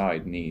other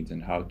side needs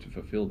and how to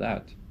fulfill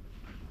that?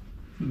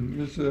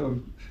 It's,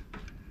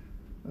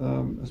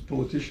 as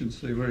politicians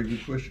say, very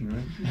good question,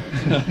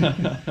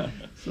 right?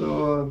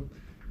 So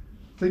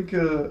I think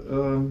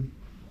you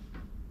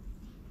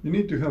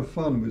need to have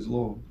fun with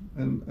law,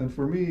 and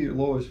for me,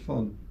 law is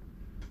fun.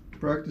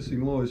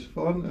 Practicing law is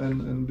fun,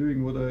 and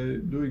doing what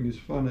I'm doing is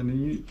fun, and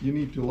you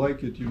need to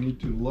like it, you need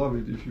to love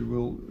it, if you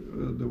will,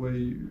 the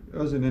way,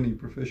 as in any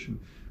profession,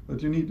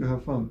 but you need to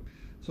have fun.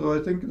 So I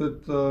think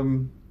that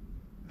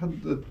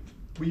that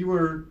we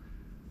were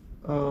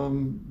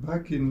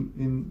back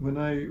in when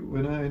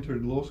I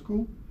entered law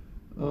school,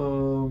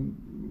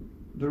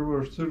 there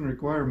were certain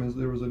requirements.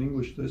 There was an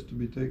English test to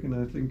be taken.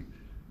 I think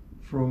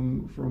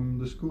from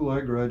the school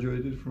I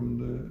graduated, from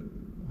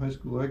the high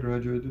school I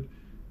graduated,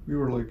 we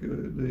were like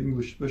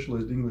the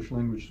specialized English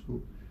language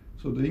school.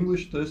 So the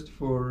English test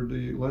for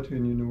the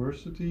Latvian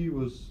university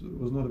was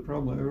not a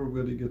problem.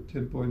 Everybody got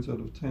 10 points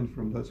out of 10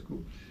 from that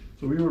school.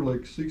 So we were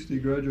like 60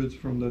 graduates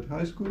from that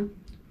high school,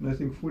 and I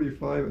think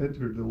 45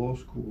 entered the law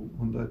school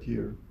on that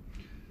year.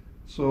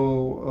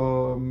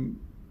 So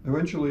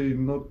eventually,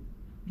 not,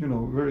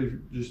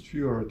 just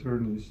few are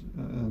attorneys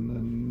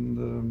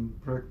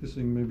and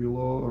practicing maybe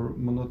law, or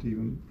not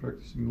even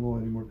practicing law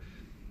anymore.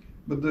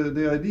 But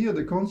the idea,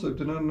 the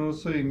concept, and I'm not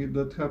saying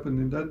that happened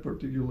in that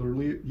particular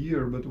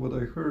year, but what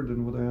I heard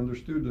and what I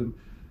understood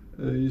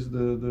is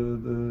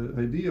the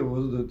idea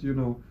was that,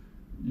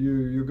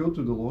 you go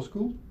to the law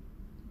school,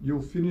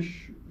 you'll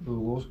finish the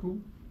law school,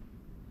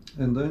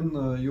 and then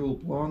you'll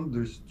plant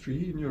this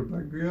tree in your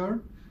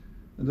backyard,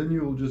 and then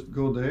you'll just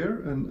go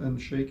there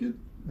and shake it,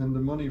 and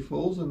the money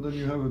falls, and then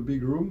you have a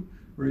big room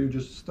where you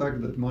just stack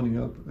that money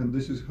up, and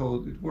this is how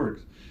it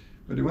works.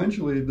 But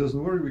eventually it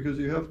doesn't work, because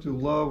you have to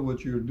love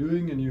what you're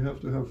doing, and you have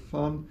to have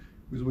fun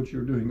with what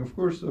you're doing. Of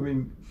course, I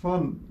mean,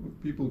 fun,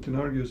 people can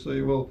argue,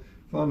 say, well,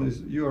 fun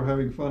is, you are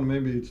having fun,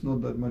 maybe it's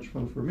not that much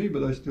fun for me,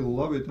 but I still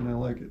love it and I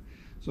like it.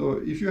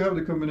 So if you have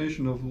the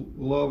combination of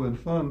love and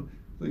fun,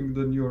 I think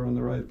then you're on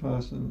the right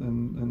path,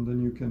 and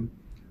then you can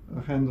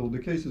handle the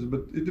cases.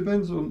 But it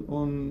depends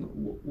on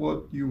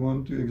what you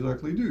want to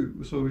exactly do.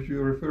 So if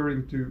you're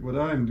referring to what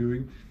I'm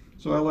doing,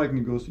 so I like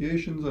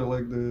negotiations, I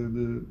like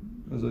the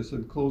as I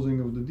said, closing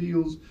of the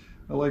deals,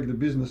 I like the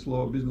business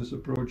law, business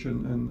approach,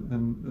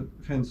 and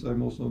hence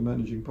I'm also a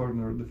managing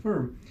partner of the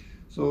firm.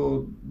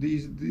 So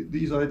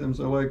these items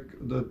I like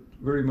that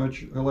very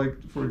much. I like,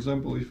 for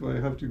example, if I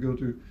have to go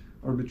to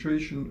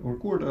arbitration or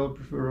court, I'll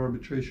prefer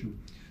arbitration.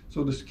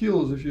 So the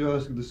skills, if you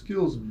ask the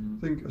skills, I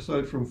think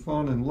aside from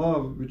fun and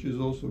love, which is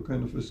also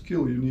kind of a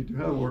skill you need to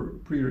have, or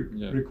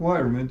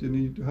requirement you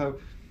need to have,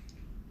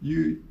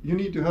 you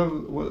need to have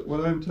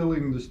what I'm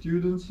telling the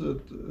students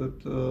at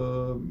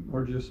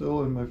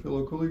RGSL and my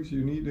fellow colleagues,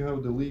 you need to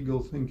have the legal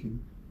thinking.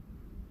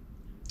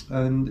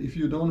 And if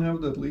you don't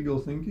have that legal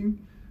thinking,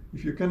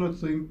 if you cannot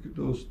think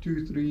those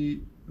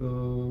 2-3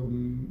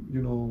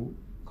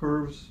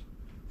 curves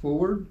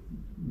forward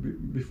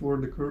before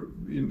the curve,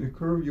 in a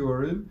curve you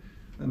are in,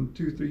 and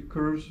 2-3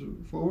 curves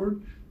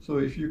forward. So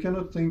if you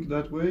cannot think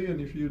that way,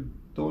 and if you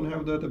don't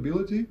have that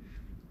ability,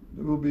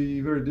 it will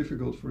be very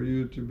difficult for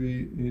you to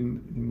be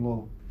in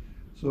law.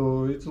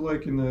 So it's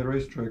like in a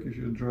racetrack, if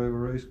you drive a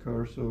race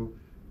car. So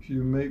if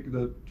you make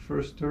that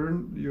first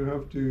turn, you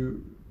have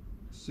to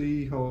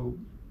see how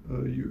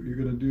you're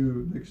going to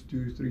do next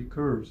 2-3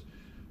 curves,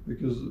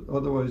 because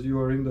otherwise you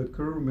are in that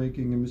curve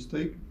making a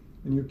mistake,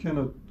 and you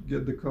cannot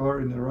get the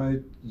car in the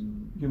right,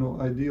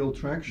 ideal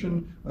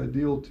traction,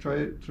 ideal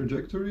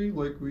trajectory,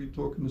 like we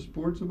talk in the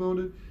sports about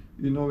it,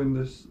 in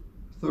this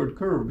third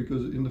curve,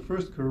 because in the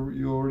first curve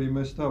you already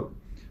messed up,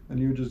 and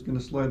you're just going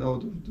to slide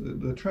out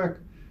of the track,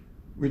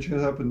 which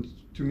has happened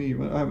to me.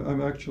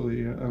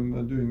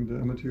 I'm doing the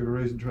amateur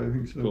race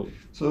driving, so cool.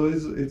 So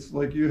it's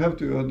like you have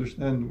to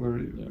understand where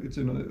it's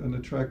in a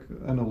track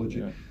analogy.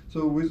 Yeah.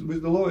 So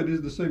with the law it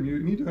is the same. You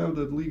need to have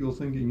that legal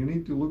thinking. You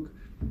need to look.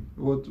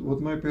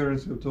 What my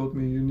parents have taught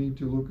me, you need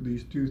to look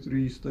these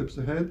 2-3 steps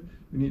ahead.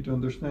 You need to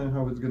understand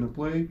how it's going to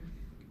play,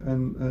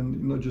 and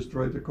not just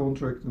write a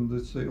contract and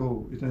let's say,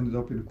 oh, it ended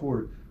up in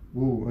court.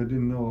 Whoa, I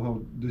didn't know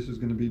how this is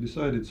going to be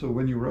decided. So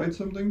when you write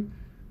something,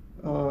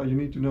 you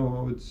need to know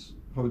how it's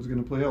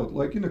going to play out.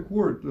 Like in a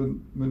court,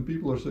 when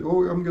people are saying,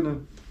 oh, I'm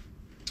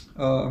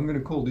gonna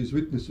call these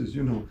witnesses,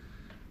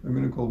 I'm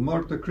going to call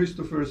Marta,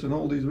 Christophers, and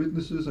all these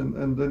witnesses,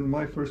 and then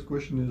my first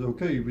question is,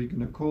 okay, we're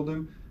going to call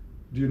them.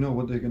 Do you know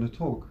what they're going to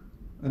talk?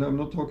 And I'm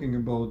not talking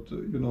about,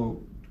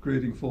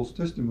 creating false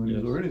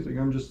testimonies or anything.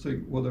 I'm just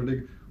saying, what are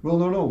they? Well,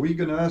 no, we're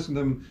going to ask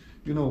them,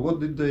 what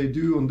did they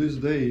do on this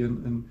day?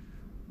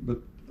 But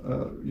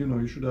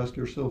you should ask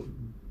yourself,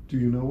 do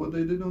you know what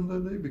they did on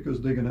that day?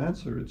 Because they're going to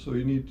answer it. So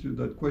you need to,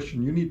 that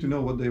question, you need to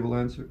know what they will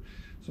answer.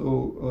 So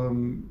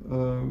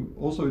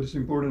also it's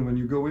important when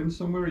you go in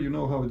somewhere, you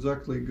know how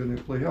exactly going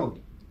to play out.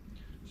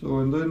 So,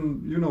 and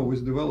then,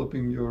 with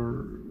developing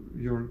your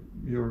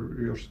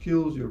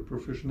skills, your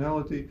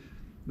professionality,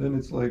 then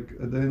it's like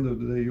at the end of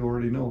the day, you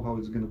already know how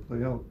it's going to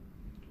play out.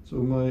 So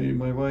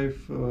my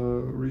wife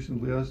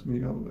recently asked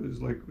me,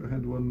 it's like I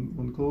had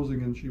one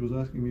closing, and she was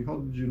asking me, how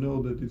did you know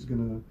that it's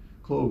going to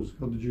close?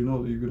 How did you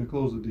know that you're going to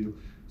close the deal?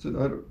 I said,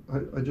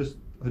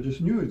 I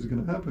just knew it's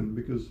going to happen,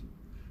 because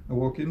I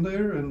walk in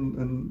there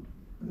and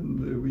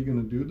we're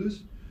going to do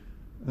this,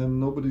 and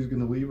nobody's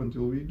going to leave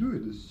until we do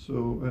this.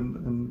 So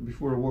and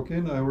before I walk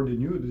in, I already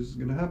knew this is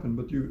going to happen.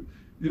 But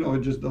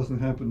it just doesn't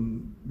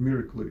happen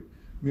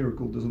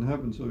miracle doesn't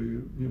happen. So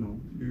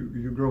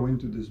you grow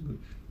into this. But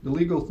the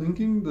legal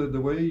thinking,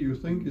 the way you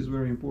think, is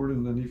very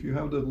important. And if you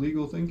have that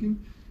legal thinking,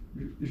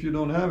 if you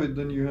don't have it,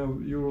 then you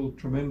will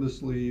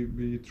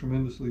be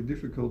tremendously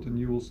difficult, and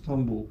you will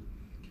stumble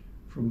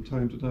from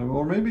time to time.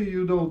 Or maybe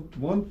you don't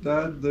want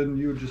that, then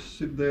you just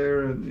sit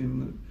there,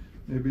 and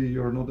maybe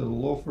you're not at a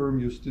law firm,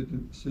 you sit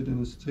in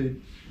a state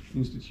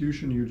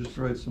institution, you just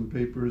write some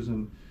papers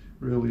and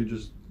really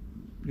just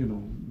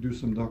do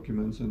some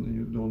documents, and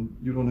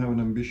you don't have an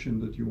ambition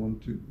that you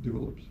want to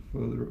develop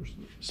further or so.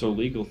 So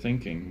legal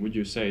thinking, would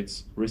you say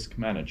it's risk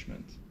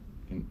management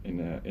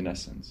in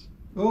essence?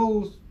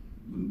 Well,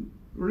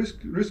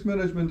 risk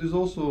management is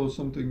also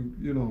something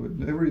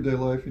in everyday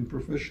life, in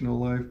professional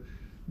life.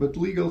 But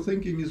legal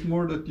thinking is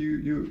more that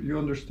you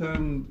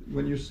understand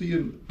when you see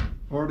an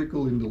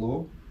article in the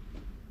law,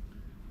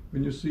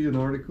 and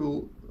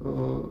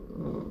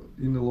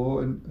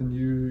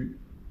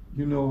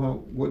you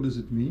know what does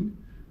it mean,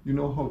 you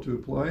know how to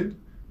apply it,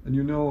 and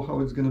you know how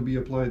it's going to be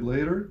applied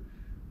later,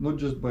 not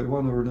just by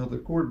one or another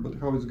court, but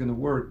how it's going to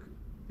work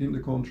in the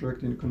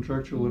contract, in a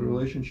contractual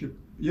relationship.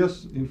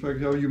 Yes, in fact,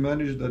 how you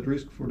manage that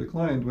risk for the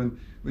client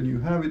when you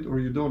have it or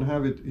you don't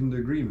have it in the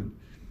agreement.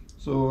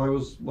 So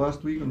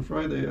last week on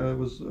Friday, I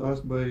was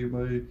asked by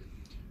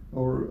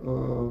our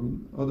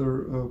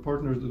other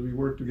partners that we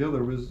work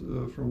together with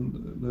from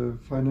the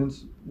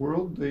finance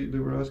world. They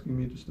were asking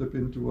me to step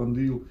into one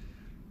deal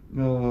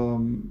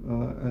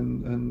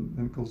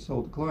and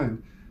consult the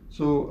client.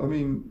 So, I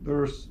mean,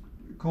 there's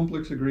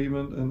complex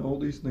agreement and all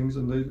these things,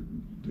 and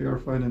they are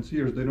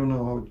financiers. They don't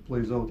know how it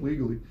plays out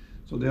legally.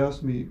 So they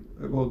asked me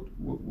about,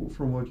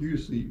 from what you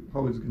see,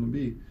 how it's going to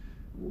be.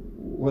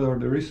 What are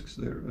the risks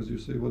there, as you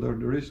say, what are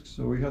the risks?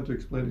 So we had to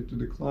explain it to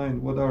the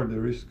client, what are the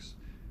risks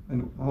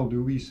and how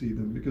do we see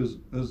them? Because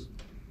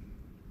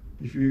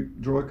if you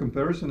draw a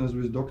comparison as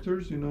with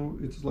doctors,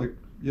 it's like,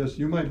 yes,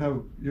 you might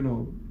have,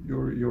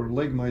 your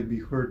leg might be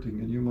hurting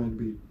and you might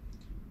be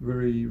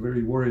very,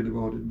 very worried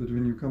about it. But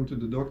when you come to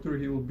the doctor,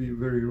 he will be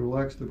very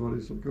relaxed about it.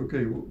 It's like,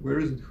 okay, where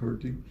is it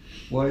hurting?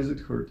 Why is it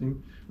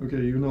hurting?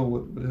 Okay, you know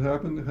what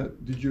happened?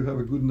 Did you have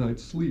a good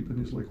night's sleep? And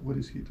he's like, what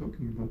is he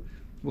talking about?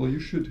 Well,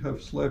 you should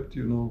have slept,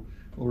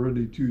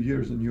 already 2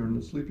 years and you're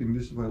not sleeping.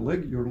 This is why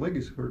your leg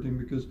is hurting,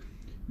 because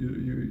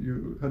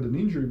you had an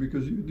injury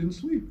because you didn't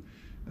sleep.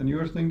 And you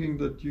are thinking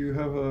that you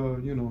have a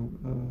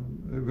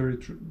very,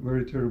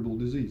 very terrible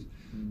disease.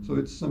 Mm-hmm. So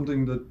it's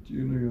something that,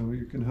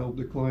 you can help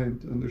the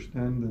client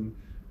understand, and,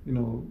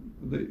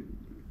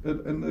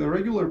 and the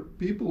regular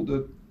people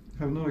that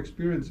have no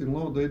experience in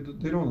law, they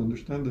don't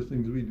understand the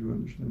things we do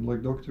understand.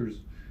 Like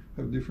doctors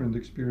have different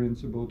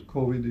experience about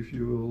COVID, if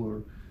you will,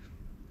 or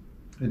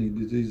any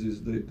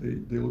diseases.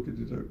 They look at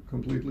it a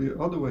completely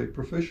other way,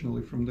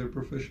 professionally, from their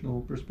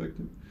professional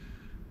perspective.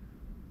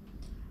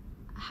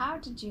 How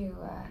did you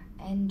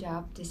end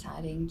up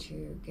deciding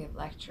to give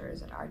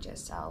lectures at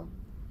RGSL?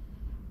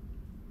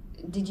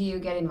 Did you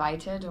get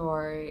invited,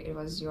 or it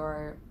was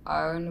your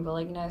own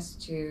willingness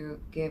to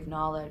give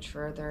knowledge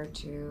further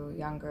to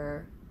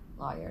younger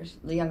lawyers,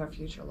 the younger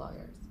future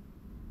lawyers?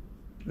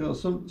 Yeah,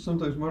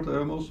 sometimes, Marta,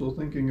 I'm also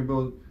thinking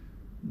about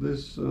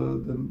this.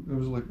 Then I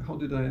was like, how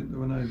did I,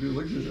 when I do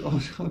lectures,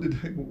 how did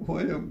I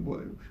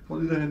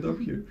end up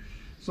here?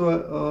 So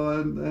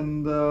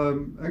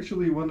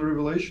actually, one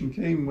revelation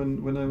came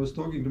when I was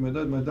talking to my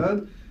dad. My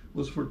dad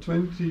was for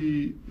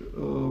 20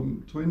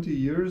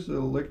 years a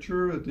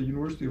lecturer at the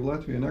University of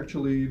Latvia, and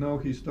actually now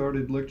he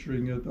started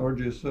lecturing at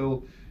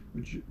RGSL,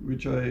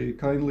 which I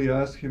kindly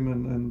asked him,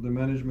 and the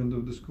management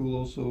of the school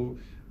also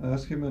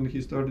asked him, and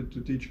he started to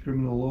teach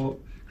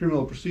criminal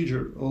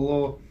procedure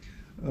law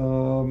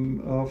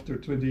after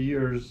 20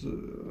 years. The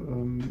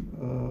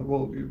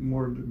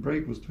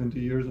break was 20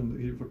 years,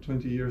 and for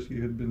 20 years he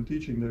had been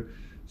teaching there.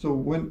 So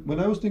when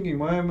I was thinking,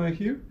 why am I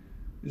here?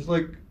 It's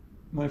like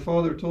my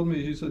father told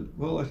me, he said,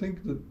 well, I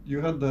think that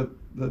you had that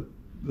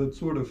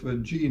sort of a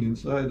gene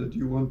inside that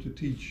you want to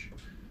teach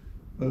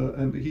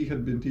and he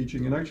had been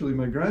teaching. And actually,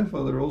 my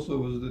grandfather also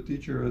was the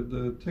teacher at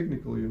the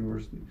technical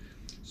university.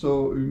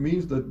 So it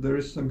means that there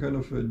is some kind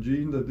of a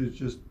gene that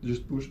is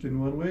just pushed in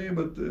one way.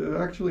 But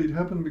actually, it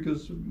happened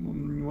because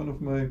one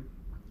of my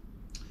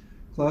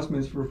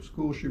classmates from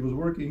school, she was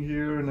working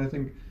here, and I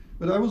think.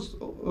 But I was,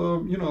 I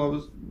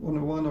was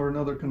on one or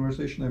another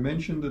conversation. I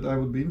mentioned that I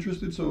would be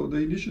interested. So the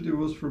initiative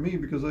was for me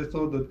because I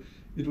thought that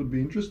it would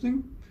be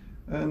interesting.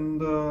 And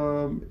there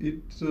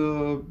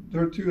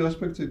are two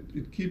aspects.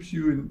 It keeps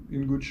you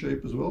in good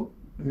shape as well.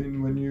 I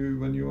mean,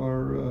 when you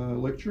are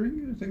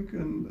lecturing, I think,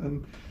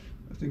 and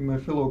I think my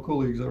fellow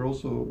colleagues are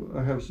also,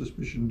 I have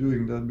suspicion,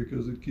 doing that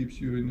because it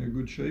keeps you in a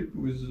good shape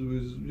with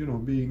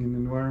being in an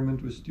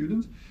environment with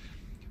students.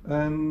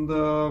 And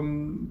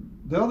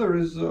the other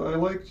is I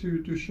like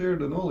to share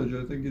the knowledge.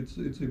 I think it's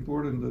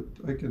important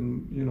that I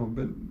can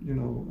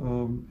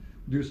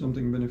do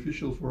something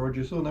beneficial for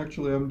RGSL. And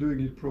actually, I'm doing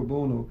it pro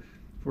bono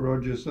for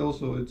RGSL,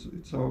 so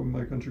it's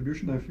my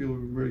contribution. I feel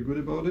very good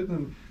about it,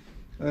 and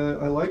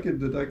I like it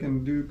that I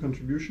can do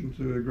contribution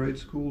to a great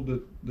school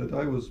that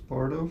I was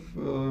part of,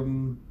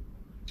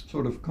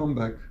 sort of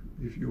comeback,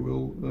 if you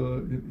will,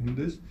 in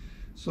this.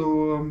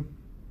 So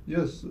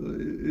yes,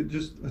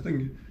 I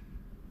think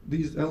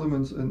these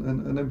elements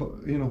and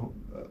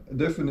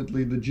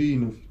definitely the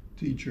gene of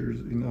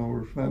teachers in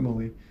our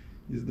family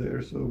is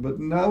there. So, but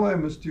now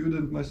I'm a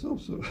student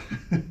myself. So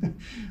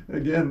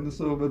again,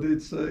 but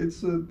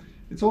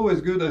it's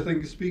always good. I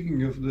think,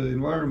 speaking of the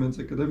environments,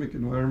 academic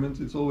environments,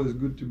 it's always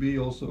good to be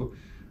also.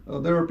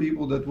 There are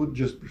people that would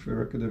just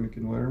prefer academic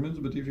environments,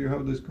 but if you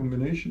have this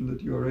combination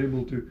that you are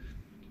able to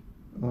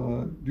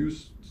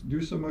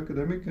do some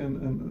academic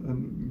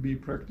and be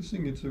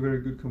practicing, it's a very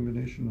good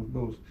combination of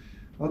both.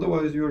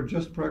 Otherwise, you're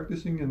just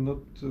practicing and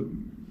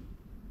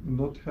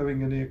not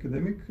having any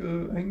academic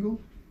angle.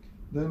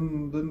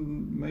 Then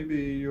maybe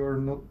you're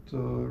not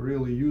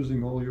really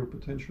using all your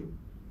potential.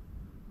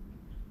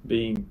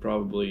 Being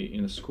probably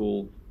in a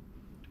school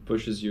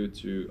pushes you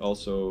to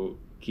also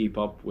keep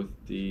up with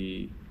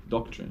the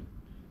doctrine,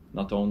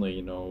 not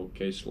only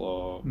case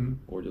law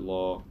or the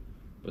law,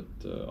 but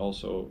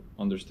also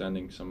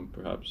understanding some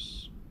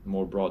perhaps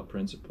more broad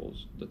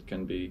principles that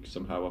can be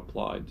somehow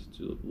applied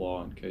to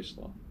law and case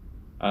law.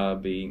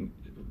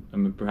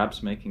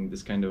 Perhaps making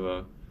this kind of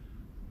a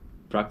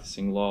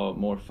practicing law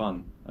more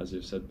fun, as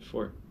you said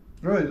before.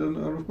 Right, and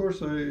of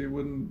course,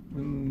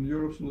 when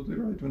you're absolutely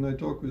right. When I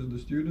talk with the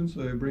students,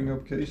 I bring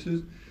up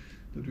cases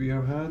that we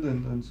have had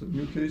and some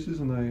new cases,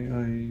 and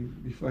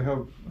if I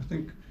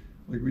think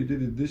like we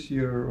did it this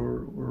year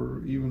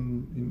or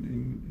even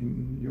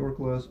in your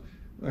class,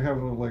 I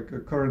have a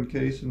current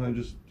case, and I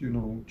just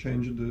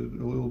changed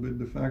a little bit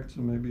the facts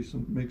and maybe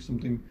make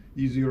something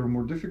easier or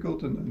more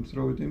difficult and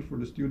throw it in for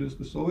the students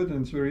to solve it.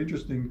 And it's very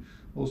interesting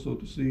also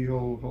to see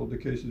how the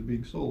case is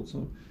being solved.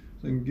 So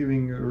I think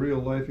giving a real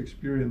life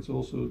experience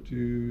also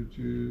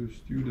to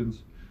students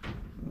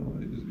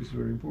is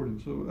very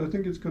important. So I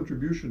think it's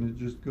contribution. It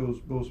just goes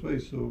both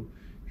ways. So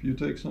if you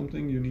take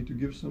something, you need to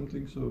give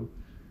something. So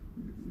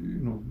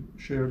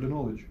share the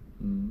knowledge.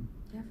 Mm.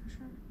 Yeah, for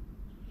sure.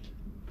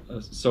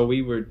 So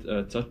we were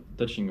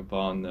touching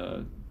upon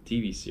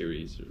TV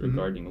series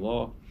regarding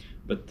law,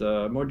 but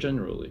more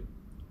generally,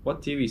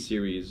 what TV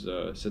series,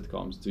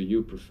 sitcoms do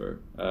you prefer?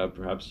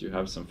 Perhaps you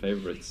have some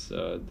favorites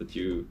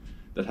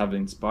that have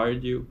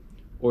inspired you,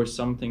 or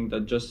something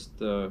that just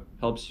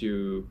helps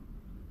you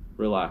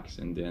relax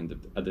at the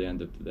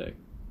end of the day.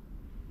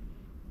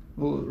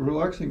 Well,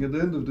 relaxing at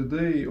the end of the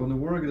day on a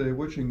work day,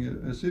 watching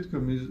a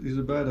sitcom is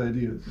a bad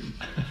idea, I think,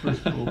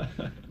 first of all.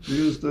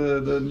 Because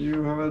then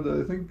you have,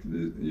 I think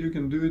you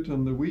can do it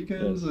on the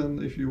weekends, yes.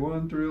 And if you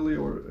want really,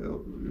 or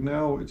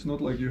now it's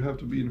not like you have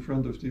to be in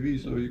front of TV,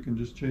 so you can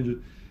just change it.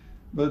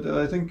 But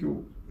I think,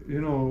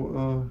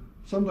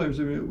 sometimes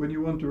when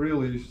you want to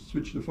really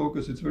switch the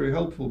focus, it's very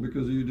helpful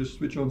because you just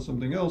switch on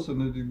something else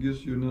and it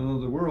gives you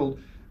another world,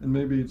 and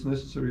maybe it's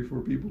necessary for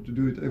people to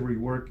do it every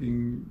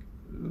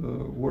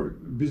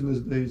business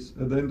days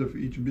at the end of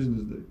each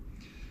business day.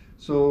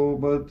 So,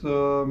 but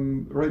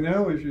right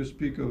now, if you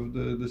speak of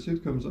the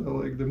sitcoms, I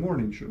like the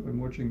morning show. I'm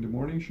watching the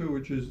morning show,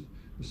 which is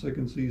the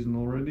second season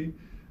already.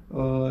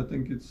 I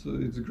think it's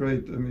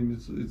great. I mean,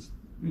 it's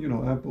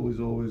Apple is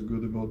always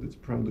good about its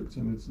products,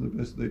 and it's the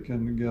best they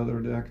can gather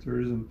the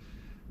actors. And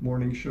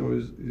morning show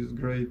is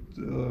great.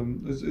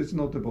 It's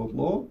not about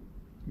law,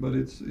 but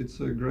it's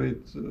a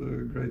great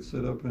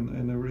setup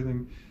and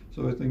everything.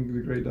 So I think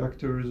the great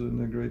actors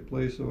and a great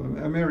play. So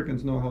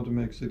Americans know how to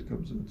make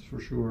sitcoms, that's for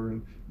sure.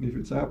 And if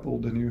it's Apple,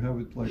 then you have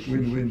it like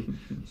win-win.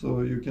 So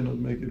you cannot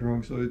make it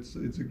wrong. So it's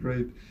a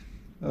great.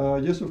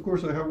 Yes, of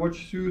course, I have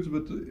watched Suits,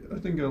 but I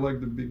think I like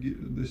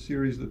the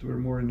series that were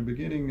more in the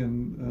beginning,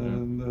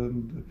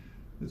 and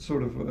it's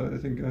sort of. I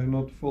think I have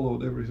not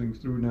followed everything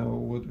through now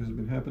what has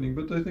been happening,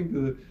 but I think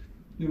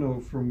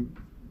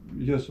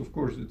yes, of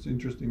course, it's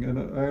interesting. And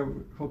I have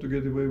How to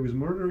Get Away with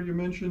Murder. You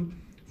mentioned,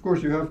 of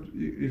course, you have to,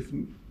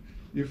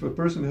 if a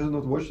person has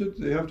not watched it,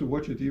 they have to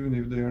watch it even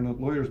if they are not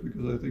lawyers,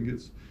 because I think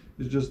it's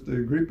just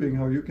gripping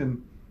how you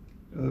can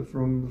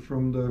from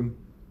the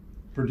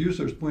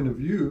producer's point of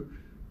view,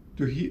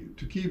 to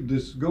keep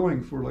this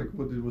going for like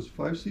what it was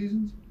 5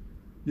 seasons.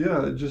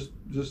 Yeah, just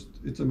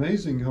it's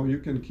amazing how you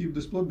can keep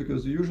this plot,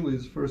 because usually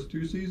it's first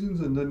 2 seasons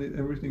and then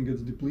everything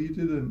gets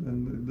depleted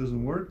and it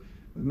doesn't work.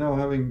 But now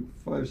having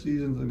 5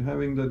 seasons and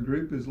having that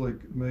grip is like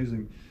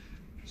amazing.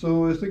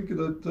 So I think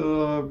that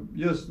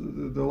yes,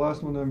 the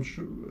last one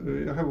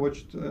I have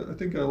watched. I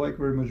think I like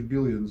very much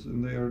Billions,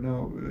 and they are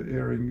now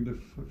airing the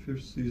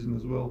 5th season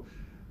as well.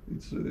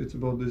 It's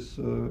about this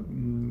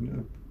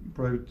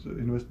private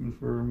investment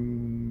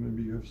firm.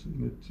 Maybe you have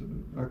seen it,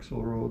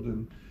 Axelrod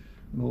and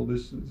all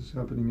this is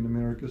happening in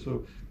America.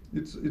 So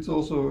it's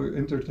also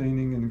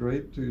entertaining and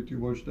great to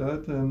watch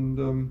that.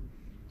 And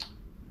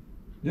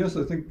yes,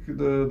 I think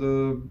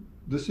the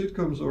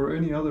sitcoms or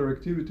any other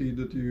activity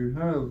that you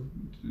have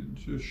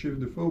to shift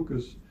the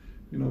focus,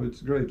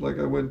 it's great. Like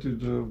I went to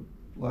the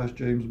last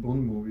James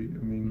Bond movie.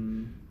 I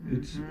mean,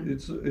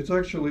 it's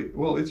actually,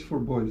 well, it's for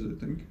boys, I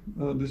think.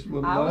 This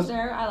one. I was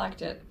there. I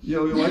liked it. Yeah,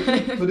 you liked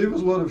it, but it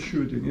was a lot of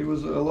shooting. It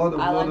was a lot of.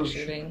 I like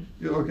shooting.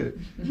 Yeah, okay,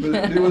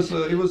 but it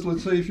was.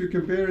 Let's say, if you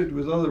compare it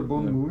with other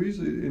Bond movies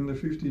in the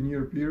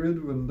 15-year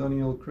period when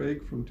Daniel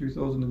Craig from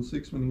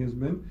 2006 when he has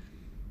been.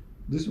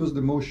 This was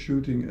the most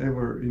shooting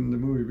ever in the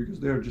movie, because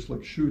they are just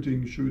like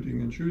shooting,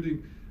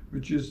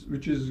 which is.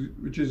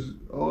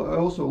 I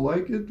also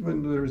like it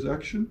when there is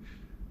action,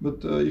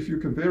 but if you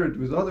compare it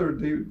with other,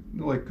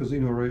 like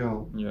Casino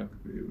Royale,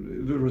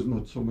 there was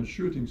not so much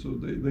shooting, so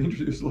they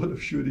introduced a lot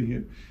of shooting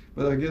here.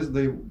 But I guess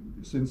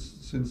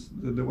since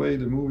the way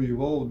the movie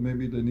evolved,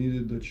 maybe they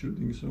needed that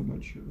shooting so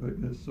much. I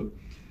guess so.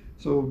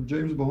 So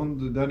James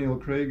Bond, Daniel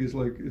Craig is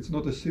like, it's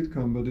not a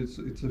sitcom, but it's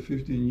a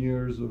 15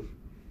 years of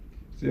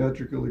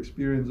theatrical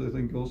experience. I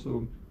think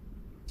also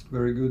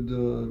very good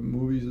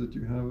movies that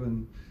you have,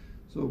 and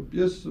so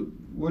yes,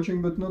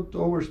 watching, but not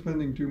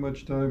overspending too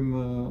much time.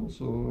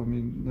 Also, I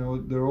mean, now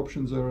their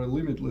options are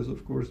limitless,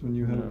 of course, when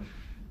you have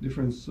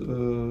different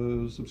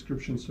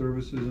subscription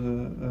services.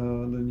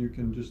 Then you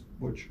can just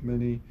watch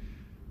many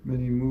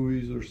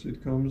movies or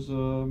sitcoms.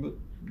 But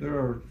there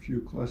are a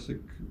few classic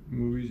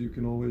movies you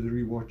can always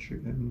rewatch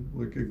again,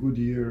 like A Good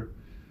Year,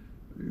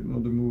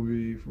 the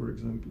movie, for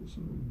example.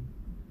 So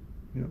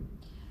yeah.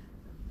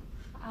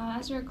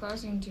 As we're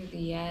closing to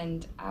the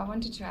end, I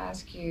wanted to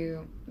ask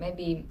you,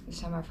 maybe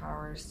some of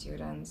our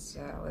students,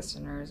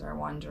 listeners are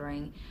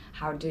wondering,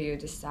 how do you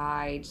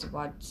decide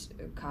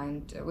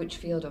which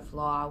field of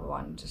law I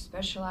want to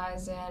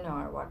specialize in,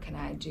 or what can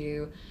I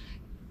do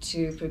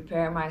to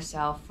prepare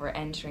myself for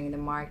entering the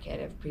market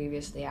if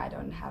previously I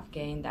don't have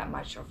gained that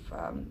much of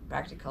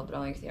practical but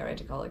only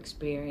theoretical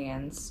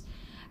experience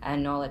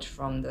and knowledge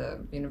from the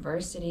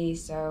university?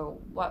 So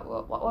what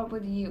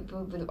would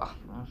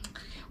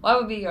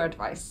be your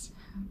advice?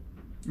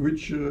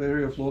 Which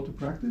area of law to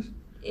practice?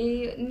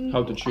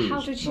 How to choose.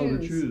 How to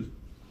choose.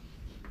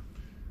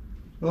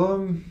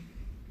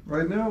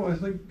 Right now, I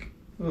think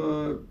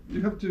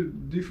you have to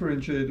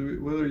differentiate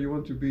whether you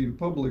want to be in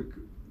public.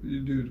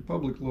 You do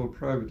public law or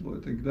private law. I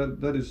think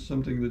that is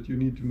something that you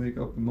need to make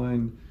up your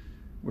mind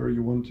where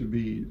you want to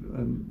be,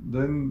 and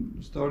then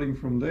starting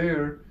from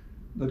there,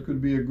 that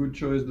could be a good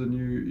choice. Then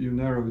you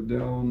narrow it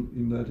down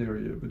in that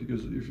area. But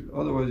because if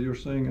otherwise you're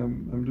saying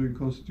I'm doing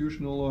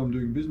constitutional law, I'm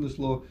doing business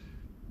law,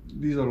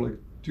 these are like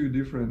 2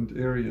 different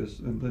areas,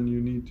 and then you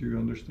need to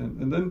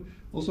understand. And then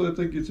also I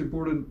think it's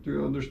important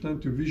to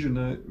understand, to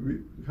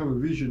have a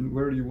vision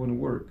where you want to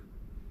work.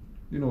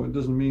 It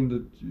doesn't mean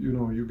that you're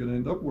going to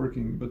end up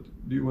working, but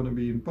do you want to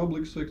be in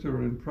public sector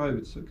or in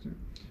private sector?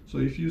 So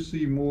if you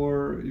see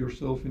more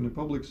yourself in the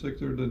public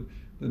sector, then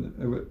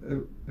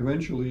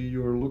eventually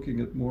you're looking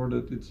at more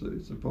that it's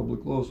a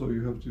public law, so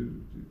you have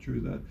to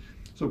choose that.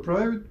 So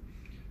private,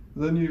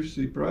 then you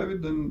see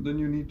private, then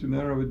you need to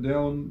narrow it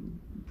down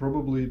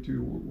probably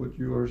to what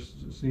you are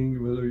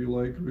seeing, whether you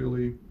like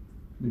really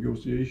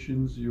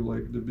negotiations, you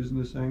like the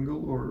business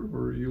angle,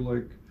 or you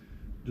like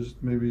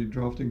just maybe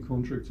drafting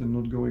contracts and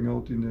not going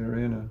out in the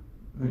arena,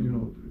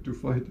 to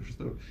fight or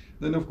stuff.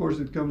 Then of course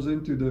it comes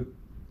into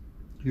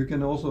you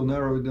can also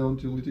narrow it down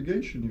to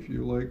litigation if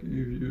you like, if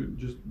you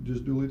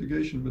just do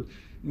litigation. But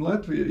in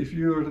Latvia, if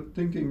you're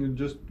thinking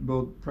just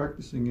about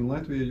practicing in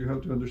Latvia, you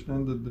have to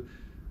understand that the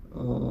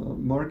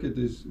market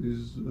is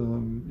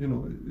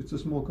it's a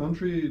small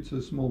country, it's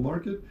a small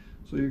market,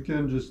 so you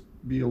can't just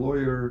be a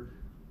lawyer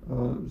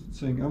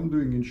saying I'm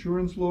doing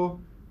insurance law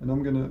and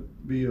I'm going to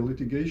be a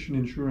litigation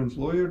insurance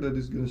lawyer that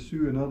is going to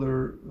sue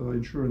another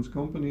insurance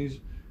companies,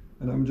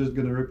 and I'm just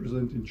going to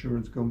represent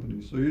insurance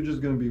companies. So you're just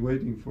going to be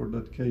waiting for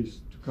that case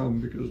to come,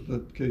 because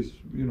that case,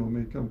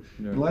 may come.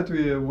 Yeah. In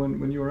Latvia,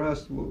 when you're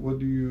asked what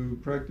do you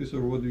practice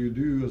or what do you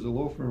do as a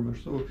law firm or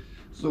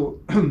so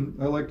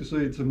I like to say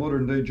it's a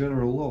modern day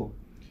general law,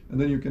 and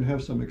then you can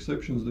have some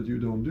exceptions that you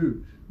don't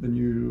do. Then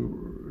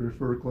you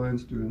refer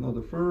clients to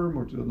another firm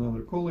or to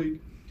another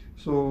colleague.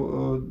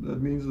 So that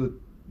means that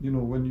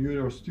when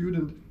you're a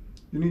student,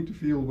 you need to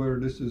feel where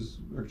this is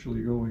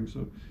actually going.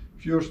 So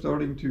if you're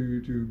starting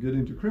to get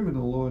into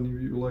criminal law and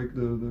you like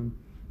the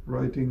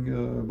writing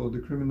about the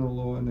criminal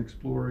law and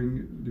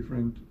exploring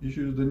different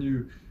issues, then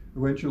you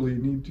eventually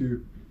need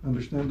to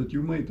understand that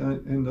you might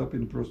end up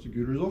in a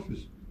prosecutor's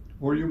office,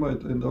 or you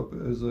might end up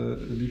as a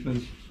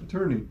defense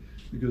attorney,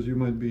 because you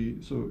might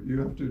be, so you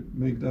have to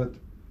make that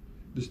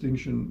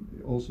distinction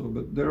also.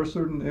 But there are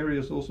certain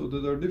areas also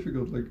that are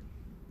difficult, like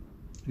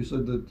you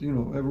said that, you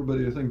know,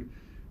 everybody, I think,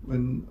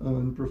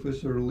 when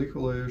Professor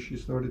Likolaya, she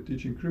started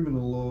teaching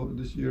criminal law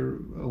this year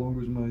along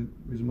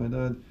with my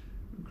dad,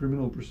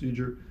 criminal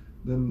procedure,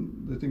 then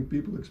I think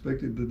people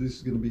expected that this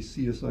is going to be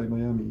CSI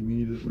Miami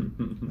immediately.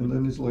 And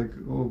then it's like,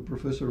 oh,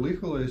 Professor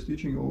Likolaya is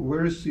teaching, oh,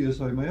 where is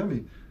CSI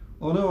Miami?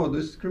 Oh no,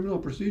 this criminal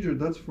procedure,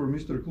 that's for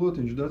Mr.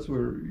 Klotiņš, that's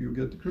where you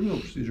get the criminal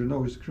procedure.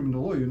 No, it's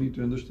criminal law, you need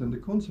to understand the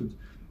concepts.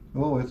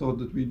 Oh, I thought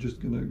that we're just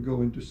going to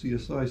go into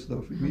CSI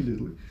stuff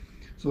immediately.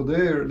 So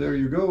there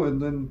you go,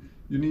 and then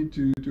you need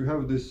to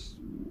have this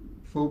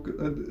focus,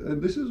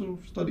 and this is a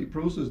study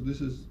process,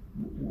 this is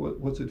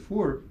what's it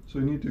for, so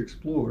you need to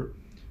explore,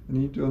 and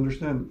you need to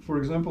understand. For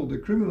example, the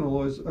criminal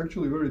law is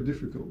actually very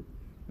difficult,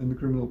 and the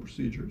criminal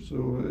procedure, so,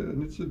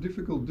 and it's a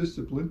difficult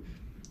discipline,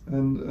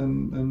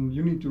 and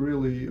you need to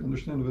really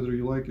understand whether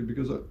you like it,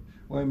 because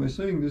why am I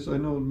saying this? I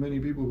know many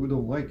people who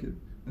don't like it,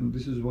 and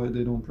this is why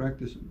they don't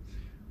practice it.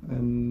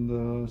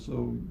 And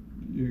so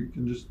you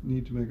can just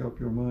need to make up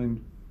your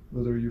mind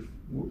whether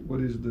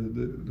what is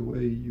the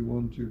way you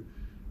want to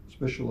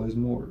specialize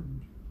more.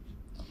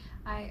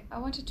 I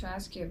wanted to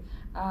ask you,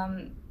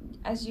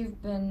 as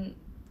you've been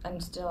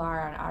and still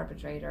are an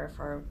arbitrator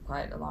for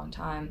quite a long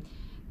time,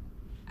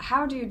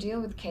 how do you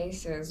deal with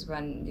cases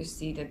when you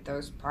see that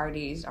those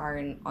parties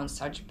are on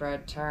such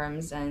broad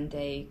terms and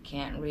they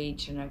can't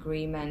reach an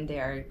agreement, they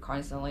are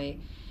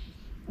constantly,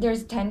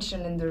 there's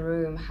tension in the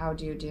room, how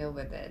do you deal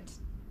with it?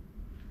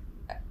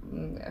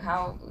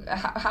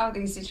 How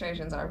these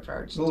situations are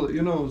approached? Well,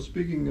 you know,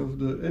 speaking of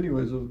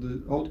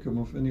the outcome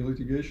of any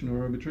litigation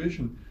or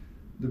arbitration,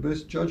 the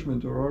best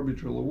judgment or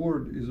arbitral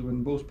award is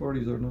when both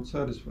parties are not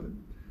satisfied.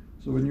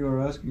 So when you are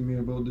asking me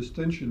about this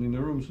tension in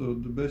a room, so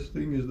the best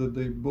thing is that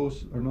they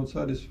both are not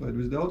satisfied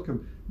with the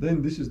outcome,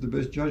 then this is the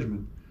best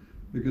judgment.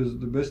 Because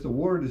the best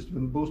award is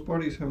when both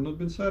parties have not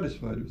been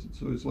satisfied with it.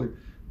 So it's like,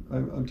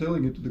 I'm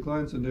telling it to the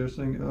clients and they're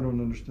saying, I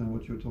don't understand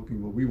what you're talking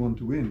about, we want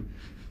to win.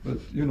 But,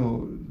 you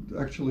know,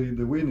 actually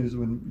the win is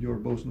when you're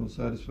both not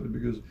satisfied,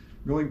 because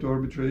going to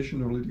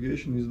arbitration or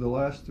litigation is the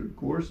last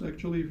course,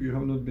 actually, if you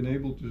have not been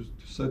able to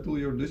settle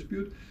your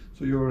dispute.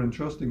 So you are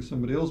entrusting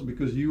somebody else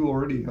because you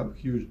already have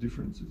huge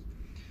differences.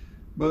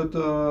 But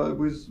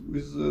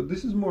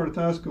this is more a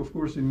task, of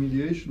course, in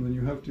mediation, when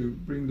you have to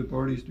bring the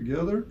parties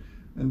together.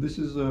 And this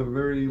is a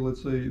very,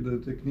 let's say, the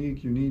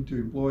technique you need to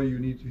employ. You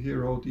need to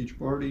hear out each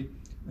party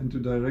and to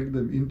direct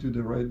them into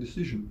the right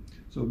decision.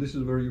 So this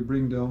is where you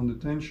bring down the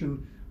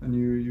tension and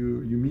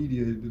you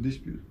mediate the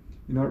dispute.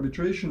 In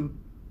arbitration,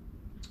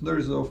 there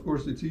is, of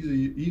course, it's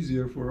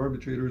easier for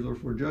arbitrators or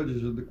for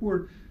judges at the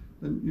court.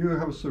 Then you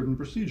have a certain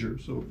procedure.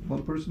 So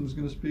one person is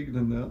going to speak,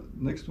 then the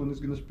next one is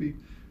going to speak.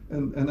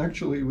 And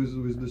actually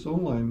with this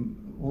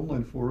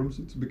online forums,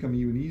 it's become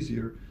even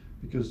easier,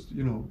 because,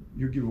 you know,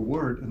 you give a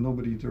word and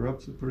nobody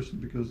interrupts the person,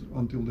 because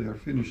until they are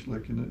finished,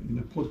 like in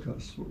a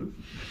podcast sort of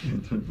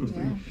type of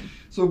thing.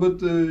 So,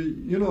 but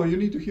you know, you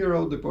need to hear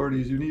out the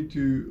parties. You need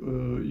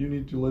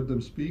to let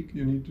them speak.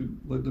 You need to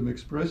let them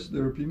express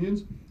their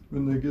opinions.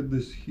 When they get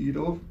this heat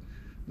off,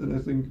 then I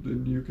think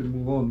then you can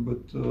move on.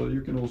 But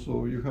you can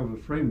also, you have a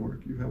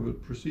framework, you have a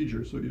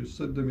procedure. So you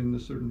set them in a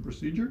certain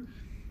procedure.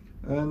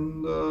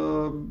 And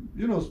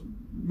you know,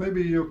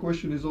 maybe your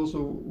question is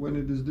also when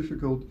it is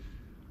difficult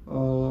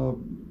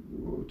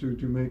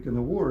to make an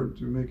award,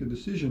 to make a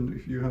decision,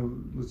 if you have,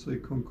 let's say,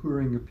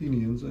 concurring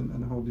opinions,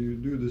 and how do you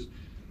do this?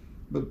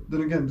 But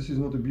then again, this is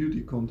not a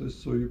beauty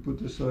contest, so you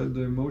put aside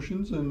the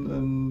emotions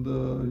and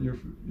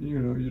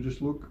you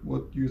just look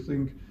what you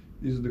think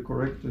is the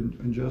correct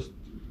and just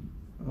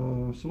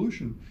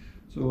solution.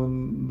 So,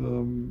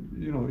 and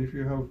you know, if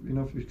you have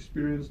enough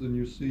experience, then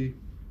you see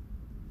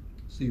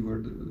where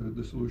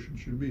the solution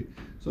should be.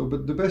 So,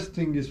 but the best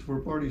thing is for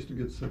parties to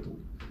get settled.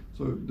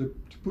 So to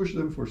push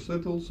them for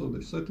settle, so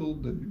they settle,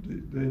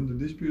 they end the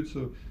dispute.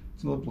 So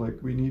it's not like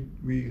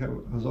we have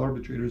as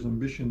arbitrators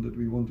ambition that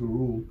we want to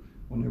rule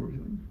on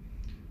everything.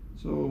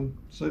 So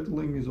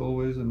settling is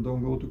always, and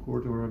don't go to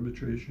court or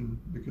arbitration,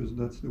 because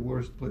that's the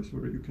worst place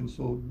where you can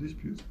solve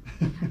disputes.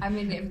 I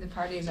mean, if the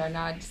parties are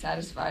not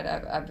satisfied,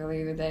 I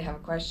believe that they have a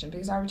question,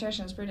 because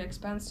arbitration is pretty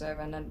expensive,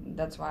 and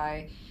that's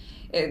why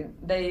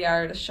they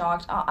are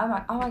shocked.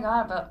 Oh my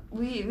God, but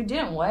we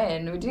didn't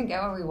win. We didn't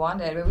get what we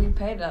wanted, but we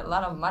paid a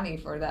lot of money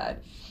for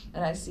that.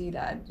 And I see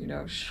that, you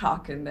know,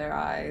 shock in their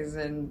eyes,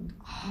 and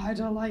I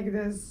don't like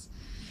this.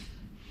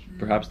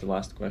 Perhaps the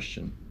last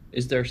question.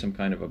 Is there some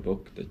kind of a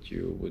book that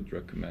you would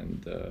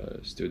recommend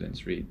students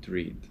to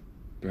read?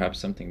 Perhaps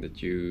something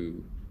that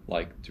you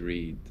like to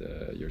read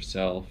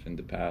yourself in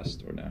the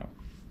past or now?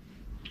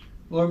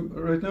 Well,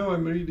 right now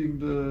I'm reading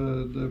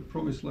the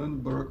Promised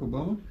Land, Barack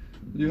Obama.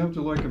 You have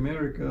to like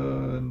America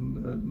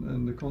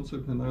and the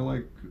concept, and I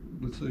like,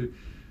 let's say,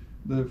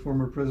 the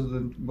former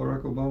President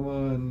Barack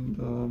Obama,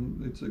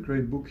 and it's a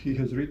great book he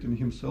has written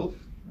himself.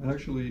 And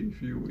actually,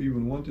 if you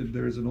even want it,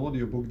 there is an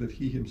audiobook that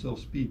he himself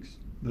speaks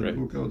that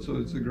book out. So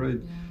it's a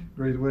great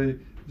way.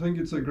 I think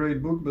it's a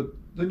great book, but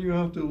then you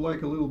have to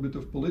like a little bit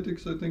of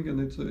politics, I think, and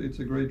it's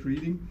a great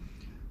reading.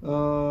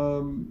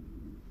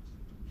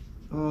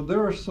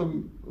 There are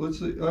some, let's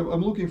say,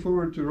 I'm looking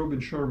forward to Robin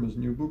Sharma's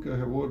new book. I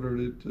have ordered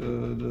it,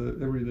 The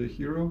Everyday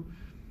Hero.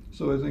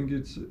 So I think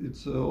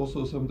it's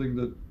also something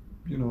that,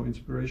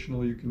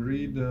 inspirational you can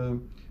read.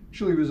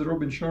 Actually, with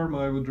Robin Sharma,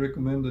 I would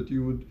recommend that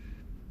you would,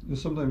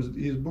 sometimes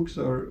his books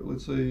are,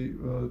 let's say,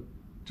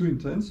 too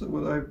intense.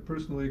 What I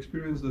personally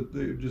experienced, that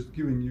they're just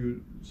giving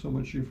you so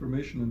much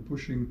information and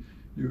pushing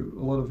you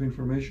a lot of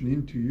information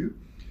into you.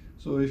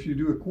 So if you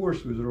do a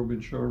course with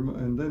Robin Sharma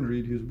and then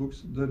read his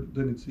books,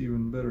 then it's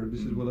even better.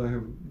 This is what I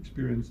have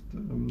experienced.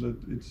 That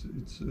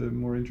it's a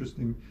more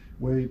interesting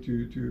way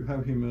to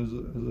have him as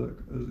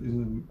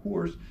in a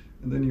course,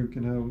 and then you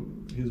can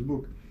have his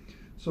book.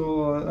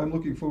 So I'm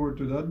looking forward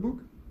to that book.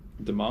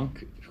 The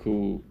monk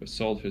who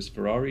sold his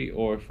Ferrari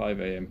or 5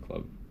 a.m.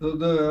 Club?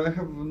 I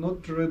have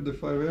not read the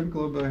 5 a.m.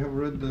 Club. I have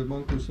read the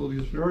monk who sold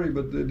his Ferrari,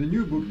 but the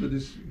new book that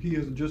he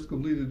has just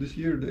completed this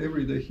year, the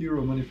Everyday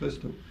Hero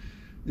Manifesto.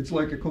 It's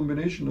like a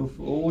combination of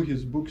all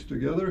his books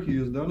together. He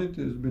has done it.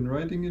 He's been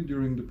writing it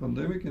during the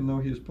pandemic, and now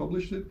he has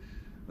published it.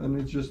 And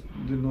it just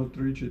did not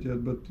reach it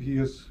yet. But he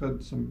has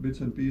had some bits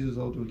and pieces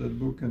out of that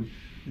book, and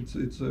it's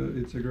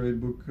a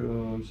great book.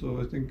 So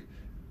I think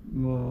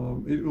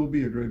it will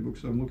be a great book.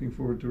 So I'm looking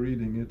forward to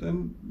reading it.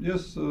 And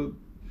yes,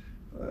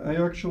 I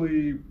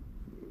actually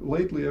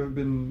lately I've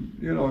been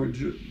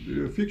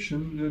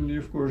fiction, and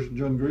of course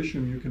John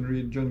Grisham. You can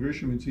read John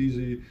Grisham. It's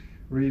easy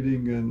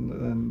reading,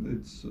 and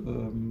it's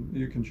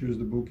you can choose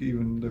the book,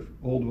 even the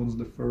old ones,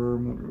 The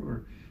Firm,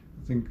 or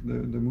I think the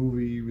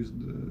movie with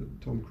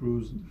Tom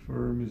Cruise, The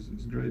Firm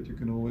is great. You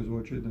can always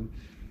watch it. And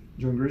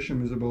John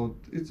Grisham is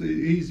it's an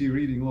easy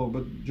reading law.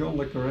 But John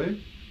le Carré,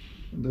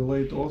 the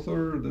late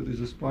author, that is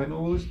a spy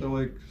novelist. I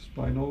like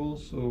spy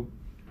novels, so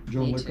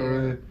John le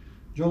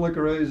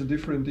Carré is a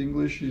different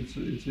English. It's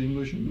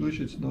English.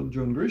 It's not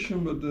John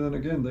Grisham, but then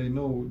again, they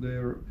know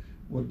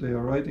what they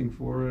are writing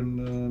for, and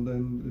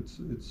then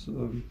it's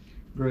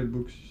great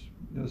books.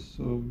 Yes.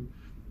 So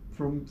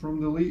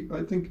from the lead,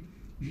 I think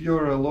if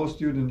you're a law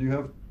student,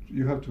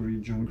 you have to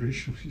read John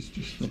Grisham. It's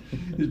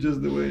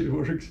just the way it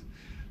works.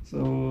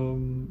 So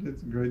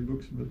it's great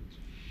books. But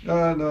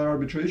the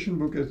arbitration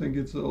book, I think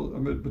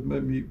but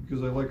maybe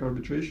because I like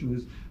arbitration,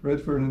 is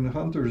Redfern and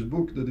Hunter's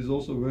book that is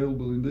also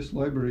available in this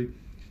library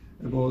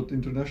about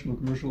international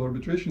commercial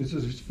arbitration. It's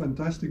a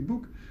fantastic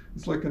book.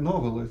 It's like a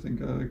novel. I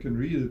think I can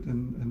read it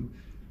and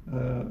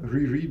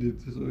reread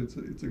it.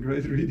 So it's a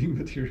great reading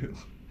material.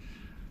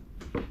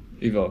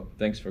 Ivo,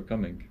 thanks for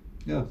coming.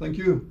 Yeah, thank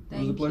you. It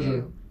was a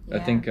pleasure. Yeah. I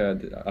think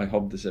I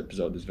hope this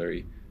episode is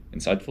very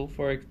insightful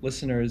for our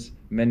listeners.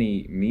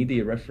 Many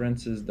media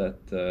references that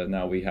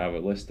now we have a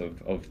list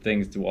of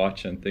things to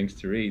watch and things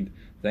to read.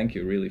 Thank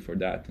you really for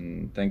that,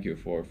 and thank you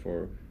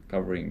for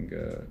covering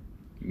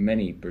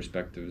many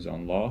perspectives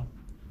on law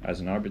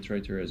as an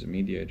arbitrator, as a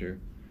mediator,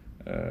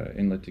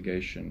 in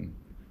litigation,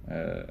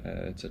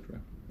 etc.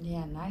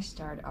 Yeah, nice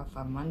start of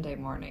a Monday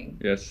morning.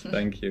 Yes,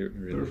 thank you.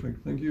 Really.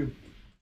 Perfect, thank you.